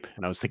my pipe,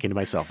 and I was thinking to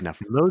myself, now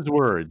from those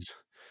words.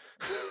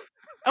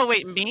 Oh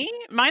wait, me?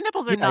 My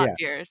nipples are Yeah, not yeah.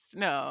 pierced.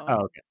 No. Oh,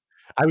 okay.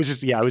 I was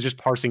just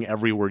parsing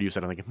every word you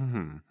said. I'm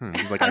like,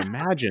 He's like, I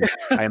imagine this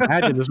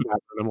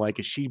matter. And I'm like,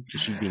 is she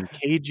being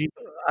cagey?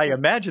 I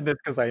imagine this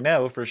because I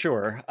know for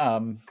sure.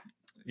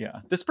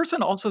 Yeah. This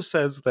person also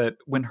says that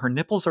when her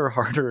nipples are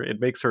harder, it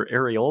makes her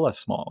areola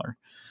smaller.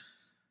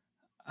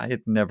 I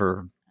had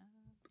never.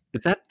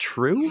 Is that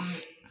true?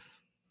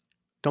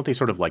 Don't they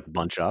sort of like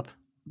bunch up?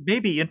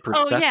 Maybe Oh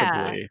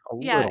imperceptibly, a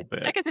yeah. little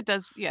bit. I guess it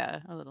does. Yeah,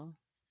 a little.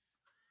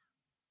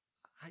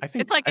 I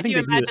think It's like if I think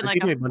you they do. imagine I like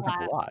think a they bunch up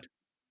flat. a lot.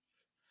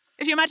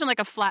 If you imagine like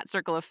a flat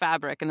circle of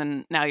fabric, and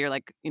then now you're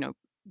like,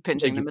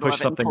 pinching the You middle push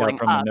of it and something pulling out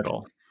from the up.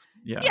 middle.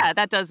 Yeah. Yeah,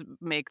 that does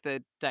make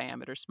the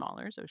diameter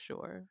smaller. So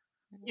sure.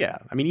 Yeah,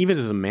 I mean, even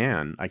as a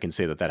man, I can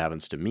say that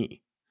happens to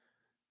me.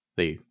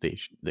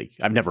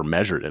 I've never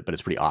measured it, but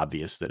it's pretty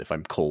obvious that if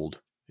I'm cold,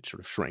 it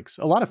sort of shrinks.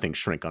 A lot of things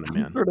shrink on a I'm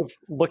man. sort of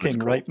looking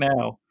cold. right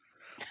now.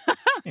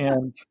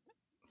 And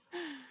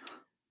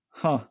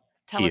Tell us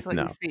Keith, what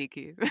no. you see,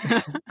 Keith.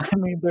 I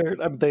mean,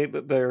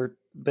 the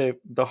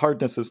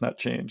hardness has not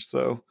changed,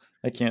 so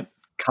I can't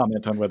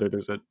comment on whether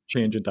there's a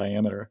change in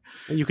diameter.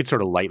 You could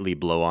sort of lightly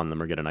blow on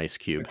them or get an ice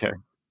cube. Okay,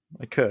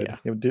 I could.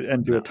 Yeah.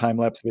 And do a time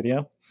lapse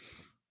video.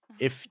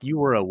 If you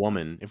were a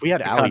woman, if we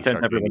had The Allie content start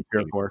doing everyone's these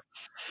here things, for.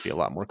 it'd be a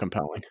lot more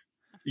compelling.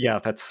 Yeah,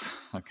 that's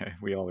okay.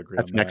 We all agree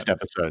That's on next that.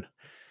 episode.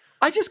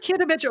 I just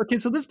can't imagine. Okay,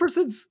 so this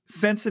person's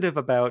sensitive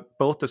about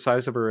both the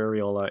size of her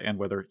areola and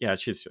whether,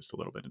 she's just a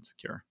little bit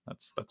insecure.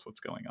 That's what's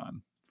going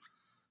on.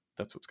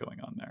 That's what's going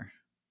on there.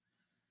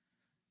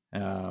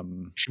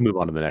 We should move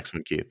on to the next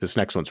one, Keith. This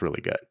next one's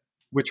really good.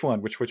 Which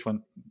one? Which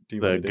one do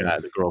you want to do?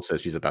 The girl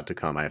says she's about to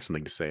come. I have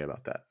something to say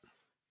about that.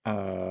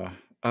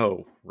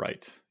 Oh,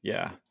 right.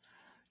 Yeah.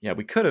 Yeah,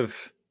 we could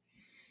have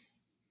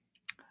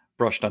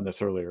brushed on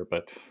this earlier,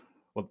 but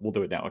We'll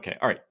do it now. Okay.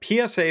 All right.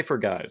 PSA for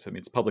guys. I mean,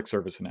 it's public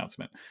service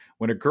announcement.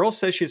 When a girl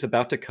says she's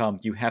about to come,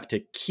 you have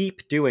to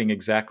keep doing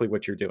exactly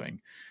what you're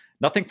doing.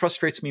 Nothing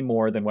frustrates me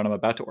more than when I'm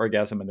about to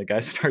orgasm and the guy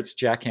starts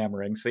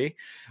jackhammering, see?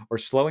 Or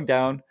slowing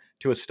down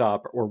to a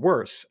stop, or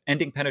worse,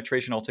 ending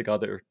penetration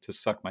altogether to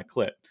suck my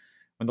clit.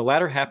 When the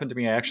latter happened to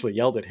me, I actually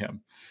yelled at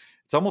him.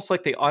 It's almost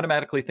like they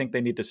automatically think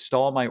they need to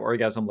stall my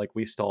orgasm like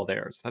we stall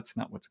theirs. That's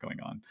not what's going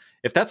on.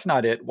 If that's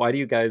not it, why do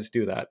you guys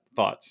do that?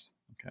 Thoughts?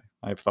 Okay.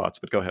 I have thoughts,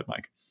 but go ahead,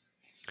 Mike.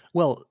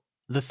 Well,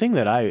 the thing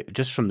that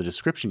just from the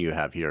description you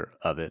have here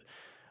of it,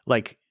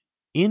 like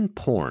in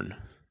porn,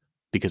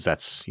 because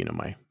that's,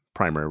 my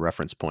primary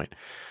reference point.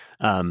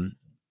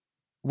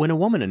 When a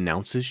woman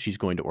announces she's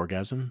going to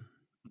orgasm,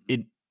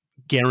 it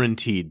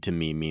guaranteed to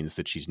me means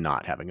that she's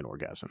not having an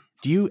orgasm.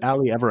 Do you,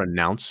 Allie, ever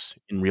announce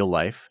in real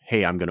life,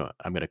 "Hey, I'm gonna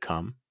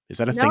come"? Is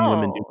that a thing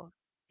women do? No.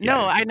 Yeah,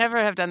 No, I never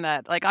have done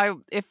that. Like,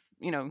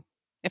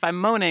 if I'm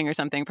moaning or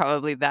something,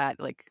 probably that,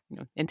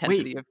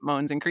 intensity Wait, of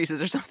moans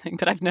increases or something,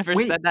 but I've never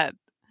wait, said that.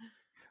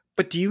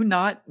 but do you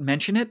not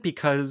mention it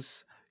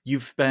because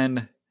you've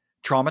been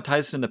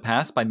traumatized in the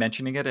past by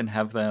mentioning it and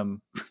have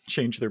them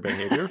change their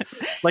behavior?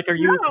 Like, are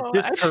you No,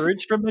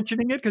 discouraged from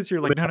mentioning it because you're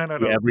like, no, no, no,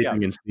 no, yeah,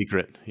 everything in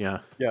secret. Yeah.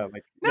 yeah,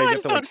 like, no, yeah, you I have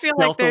just to like don't feel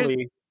like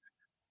stealthily.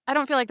 I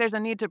don't feel like there's a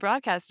need to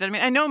broadcast it. I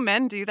mean, I know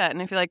men do that,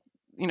 and I feel like,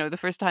 the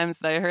first times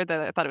that I heard that,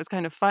 I thought it was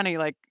kind of funny.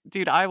 Like,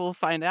 dude, I will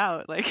find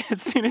out. Like,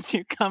 as soon as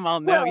you come, I'll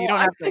know. You Well, don't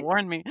I have to think,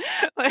 warn me.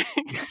 Like,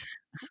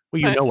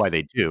 Well, you but know why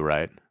they do,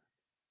 right?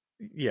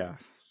 yeah.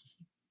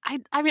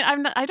 I mean,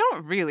 I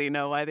don't really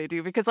know why they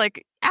do, because,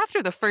 like,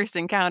 after the first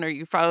encounter,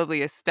 you've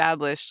probably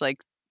established, like,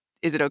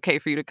 is it okay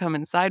for you to come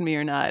inside me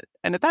or not?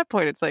 And at that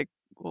point, it's like,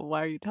 well,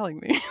 why are you telling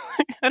me?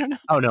 Like, I don't know.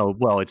 Oh no,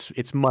 well,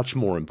 it's much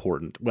more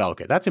important. Well,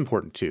 okay, that's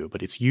important too,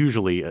 but it's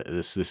usually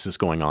this is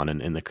going on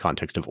in the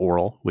context of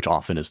oral, which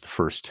often is the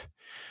first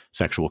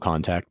sexual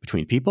contact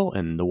between people,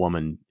 and the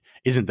woman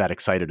isn't that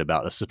excited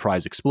about a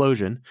surprise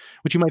explosion,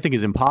 which you might think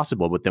is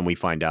impossible, but then we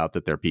find out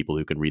that there are people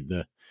who can read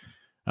the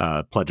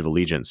Pledge of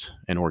Allegiance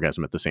and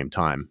orgasm at the same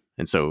time,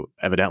 and so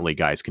evidently,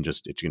 guys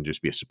it can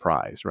just be a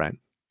surprise, right?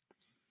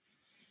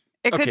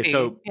 It could Okay, be,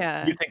 so you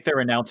yeah. think they're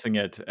announcing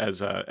it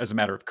as a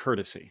matter of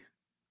courtesy?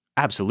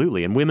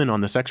 Absolutely, and women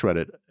on the sex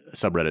Reddit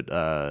subreddit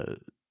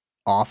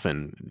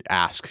often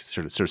ask,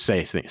 sort of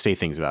say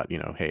things about,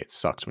 hey, it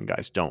sucks when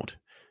guys don't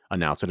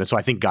announce it. And so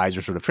I think guys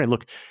are sort of trained.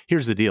 Look,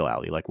 here's the deal,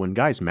 Allie. Like when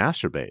guys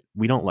masturbate,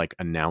 we don't like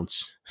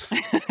announce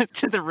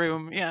To the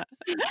room, yeah.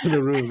 to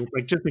the room. It's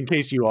like, just in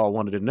case you all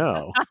wanted to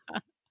know,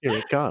 here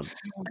it comes.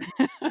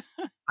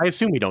 I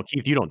assume we don't.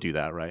 Keith, you don't do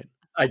that, right?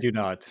 I do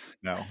not.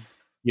 No.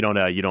 You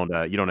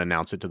don't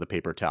announce it to the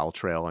paper towel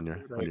trail on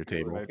your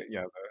table. Right,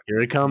 yeah. Here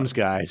it The comes,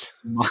 guys.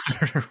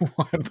 monitor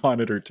 1,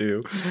 monitor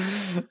 2.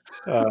 Jesus.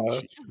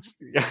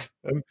 Yeah,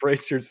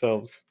 embrace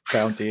yourselves,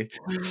 Bounty.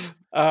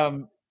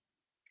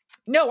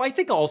 No, I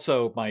think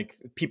also, Mike,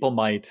 people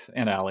might,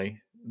 and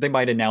Allie, they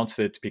might announce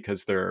it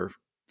because they're,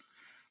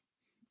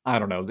 I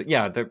don't know,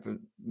 yeah, they're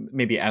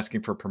maybe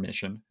asking for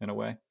permission in a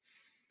way.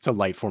 It's a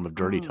light form of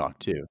dirty Mm. talk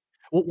too.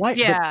 Well, why? But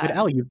Yeah.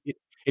 Allie,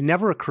 it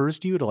never occurs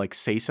to you to like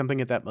say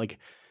something at that, like,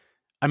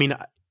 I mean,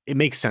 it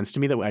makes sense to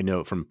me that I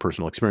know from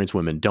personal experience,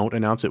 women don't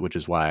announce it, which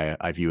is why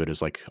I view it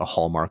as like a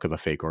hallmark of a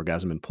fake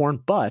orgasm in porn.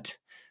 But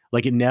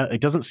like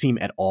it doesn't seem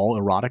at all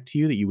erotic to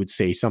you that you would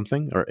say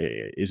something, or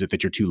is it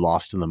that you're too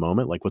lost in the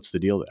moment? Like, what's the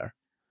deal there?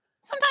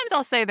 Sometimes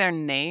I'll say their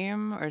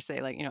name or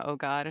say, like, "Oh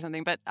god," or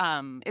something, but,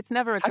 it's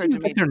never How do occurred you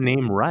to get me. their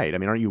name right? I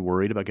mean, aren't you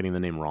worried about getting the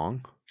name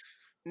wrong?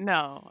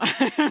 No.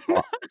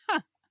 Well,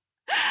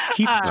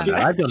 Keith's done She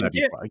that. Uh, I've done she that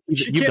can't before.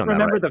 she You've can't done that, right?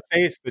 remember the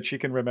face, but she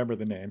can remember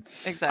the name. I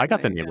got the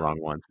exactly, name yeah. wrong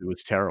once. It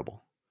was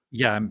terrible.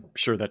 Yeah, I'm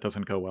sure that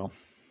doesn't go well.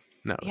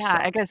 No, it Yeah,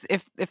 I sucked. guess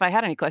if I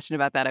had any question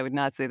about that, I would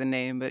not say the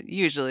name, but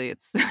usually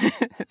it's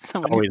it's It's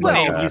someone whose always like,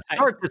 name Well, you I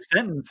start the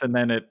sentence and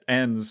then it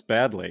ends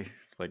badly.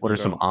 Like what are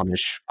you some don't.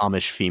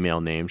 Amish female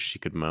names she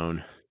could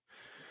moan?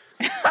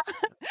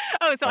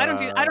 Oh, so I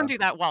don't Uh, do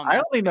that while I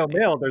only know masturbating.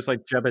 male. There's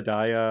like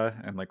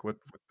Jebediah and like what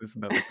isn't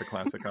that like the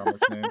classic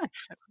Amish name?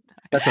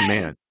 That's a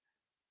man.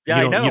 Yeah,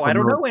 I You know. I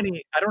don't don't moan. know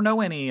any. I don't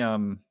know any.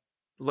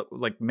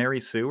 Like Mary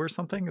Sue or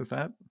something. Is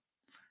that?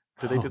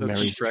 Do they Oh, do those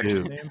Mary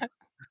construction Sue. names?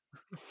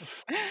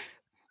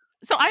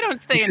 So I don't You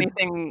say should.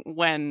 anything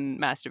when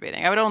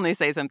masturbating. I would only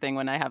say something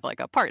when I have, like,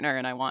 a partner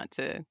and I want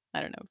to,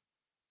 I don't know,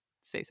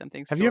 say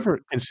something Have you sort ever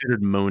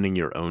considered moaning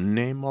your own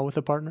name while with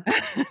a partner?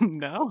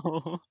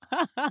 No.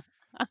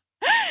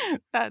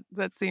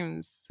 That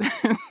seems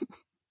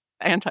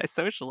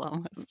antisocial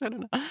almost. I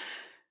don't know.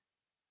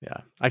 Yeah,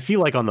 I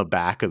feel like on the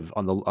back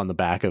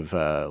of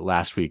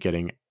last week,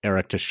 getting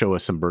Eric to show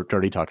us some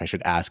dirty talk, I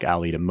should ask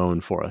Ali to moan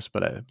for us,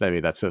 but maybe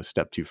that's a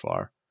step too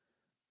far.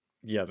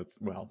 Yeah, that's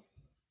well.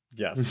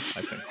 Yes,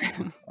 I think.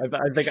 I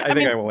I think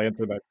mean, I will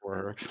answer that for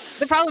her.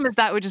 the problem is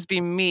that would just be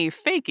me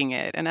faking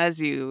it, and as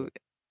you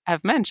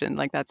have mentioned,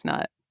 like, that's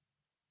not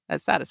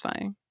as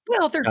satisfying.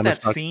 Well, there's And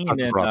that let's scene talk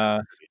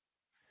about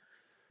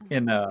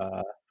in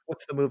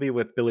what's the movie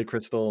with Billy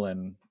Crystal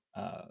and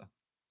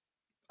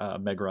uh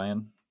Meg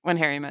Ryan? When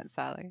Harry Met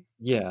Sally.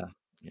 Yeah.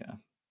 Yeah.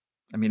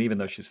 I mean, even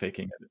though she's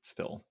faking it, it's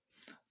still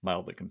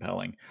mildly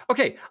compelling.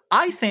 Okay,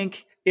 I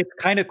think it's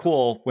kind of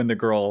cool when the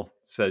girl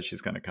says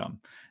she's going to come.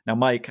 Now,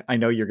 Mike, I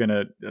know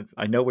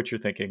I know what you're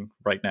thinking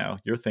right now.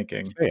 You're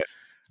thinking Say it.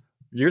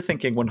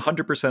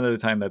 100% of the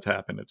time that's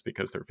happened, it's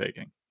because they're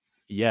faking.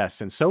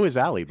 Yes, and so is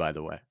Allie, by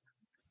the way.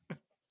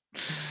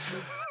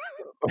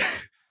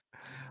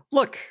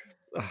 Look,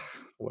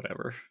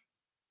 whatever.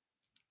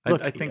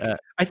 Look, I think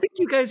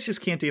you guys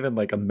just can't even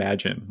like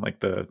imagine like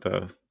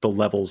the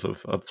levels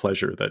of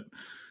pleasure that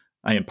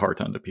I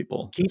impart onto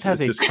people. Keith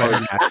has It's a just hard to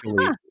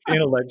preternaturally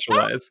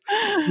intellectualize.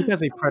 Keith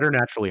has a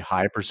preternaturally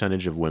high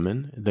percentage of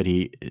women that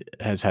he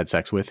has had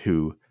sex with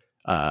who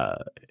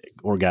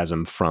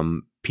orgasm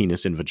from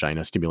penis and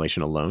vagina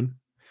stimulation alone,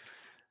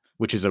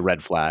 which is a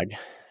red flag.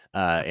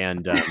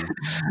 And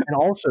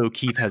also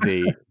Keith has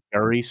a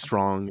very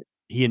strong.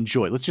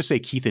 Let's just say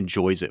Keith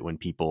enjoys it when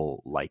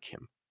people like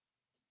him.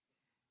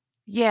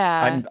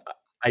 Yeah.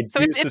 I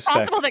So do it's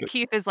possible suspect that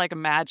Keith is like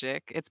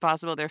magic. It's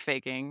possible they're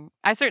faking.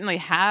 I certainly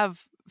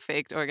have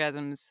faked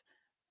orgasms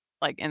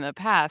like in the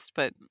past,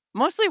 but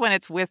mostly when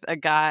it's with a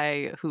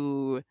guy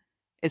who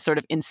is sort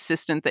of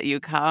insistent that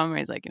you come, or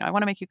he's like, I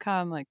want to make you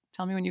come, like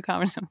tell me when you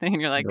come or something.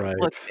 And you're like,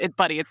 look, Right.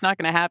 buddy, it's not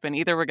going to happen.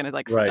 Either we're going to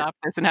like Right. stop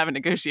this and have a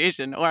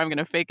negotiation, or I'm going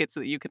to fake it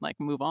so that you can like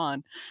move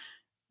on.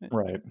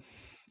 Right.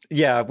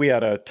 Yeah, we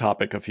had a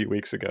topic a few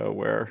weeks ago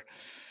where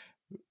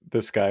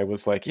this guy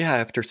was like, yeah,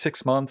 after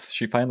 6 months,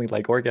 she finally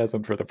like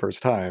orgasmed for the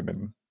first time.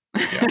 And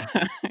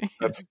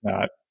that's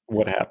not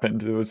what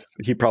happened.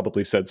 He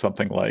probably said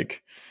something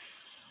like,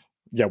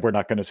 yeah, we're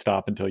not going to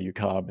stop until you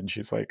come. And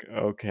she's like,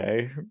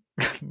 okay,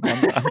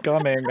 I'm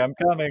coming.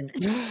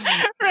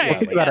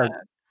 Right.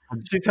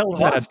 She's held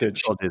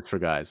hostage. It is for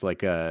guys.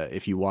 Like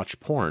if you watch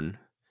porn,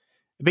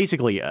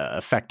 basically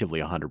effectively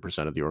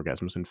 100% of the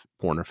orgasms in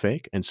porn are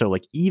fake. And so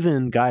like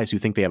even guys who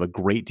think they have a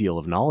great deal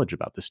of knowledge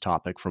about this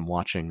topic from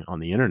watching on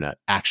the internet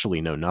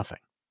actually know nothing.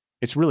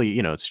 It's really,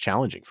 it's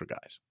challenging for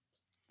guys.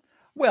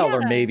 Well,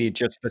 or maybe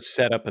just the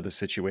setup of the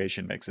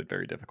situation makes it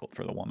very difficult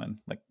for the woman.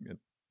 Like,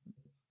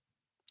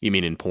 you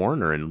mean in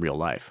porn or in real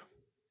life?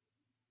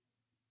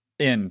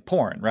 In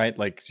porn, right?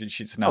 Like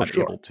she's not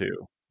able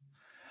to.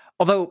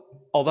 Although,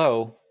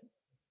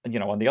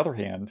 on the other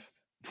hand,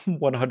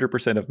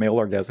 100% of male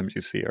orgasms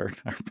you see are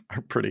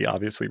pretty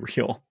obviously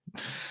real.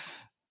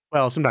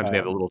 Well, sometimes they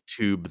have a little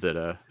tube that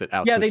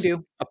outputs. Yeah, they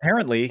do.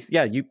 Apparently,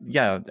 yeah.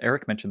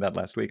 Eric mentioned that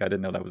last week. I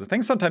didn't know that was a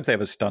thing. Sometimes they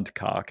have a stunt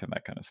cock and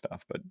that kind of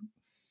stuff, but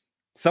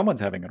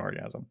someone's having an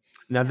orgasm.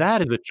 Now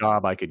that is a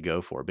job I could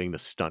go for, being the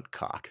stunt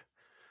cock.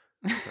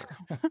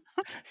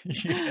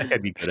 Yeah.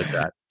 I'd be good at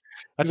that.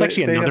 That's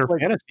actually another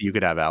fantasy you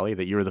could have, Allie,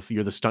 that you're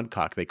the stunt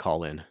cock they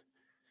call in.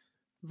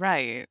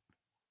 Right.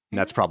 And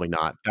that's probably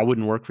not. That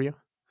wouldn't work for you?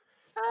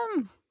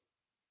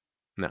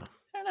 No.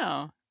 I don't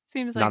know.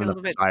 Seems like not a enough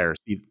little bit desire.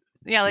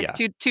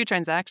 too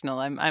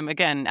transactional. I'm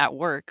again at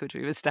work, which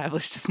we've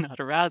established is not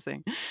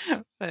arousing.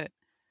 But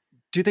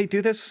do they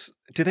do this?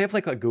 Do they have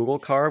like a Google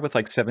car with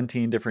like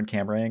 17 different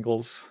camera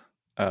angles?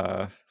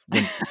 So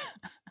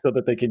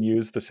that they can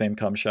use the same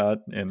cum shot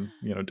in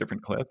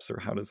different clips, or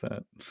how does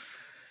that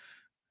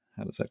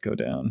go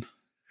down?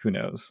 Who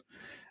knows?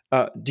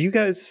 Do you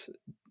guys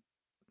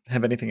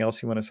have anything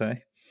else you want to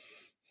say?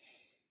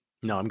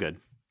 No, I'm good.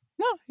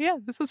 No, yeah,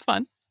 this was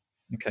fun.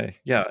 Okay,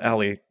 yeah,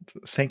 Allie,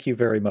 thank you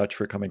very much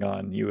for coming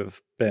on. You have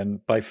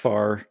been by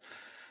far,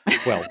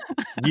 well,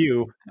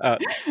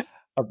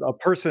 a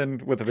person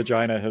with a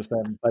vagina has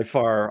been by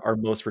far our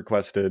most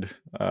requested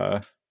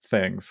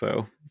thing.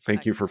 So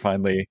thank you for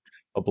finally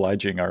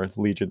obliging our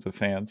legions of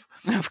fans.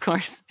 Of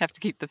course, have to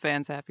keep the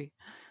fans happy.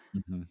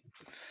 Mm-hmm.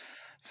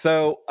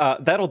 So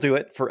that'll do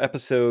it for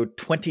episode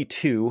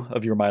 22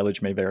 of Your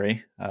Mileage May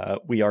Vary.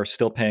 We are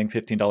still paying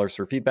 $15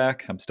 for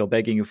feedback. I'm still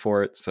begging you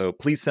for it. So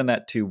please send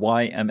that to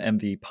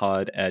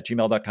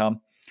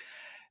ymmvpod@gmail.com.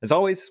 As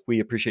always, we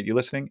appreciate you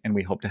listening, and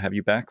we hope to have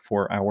you back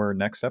for our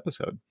next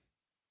episode.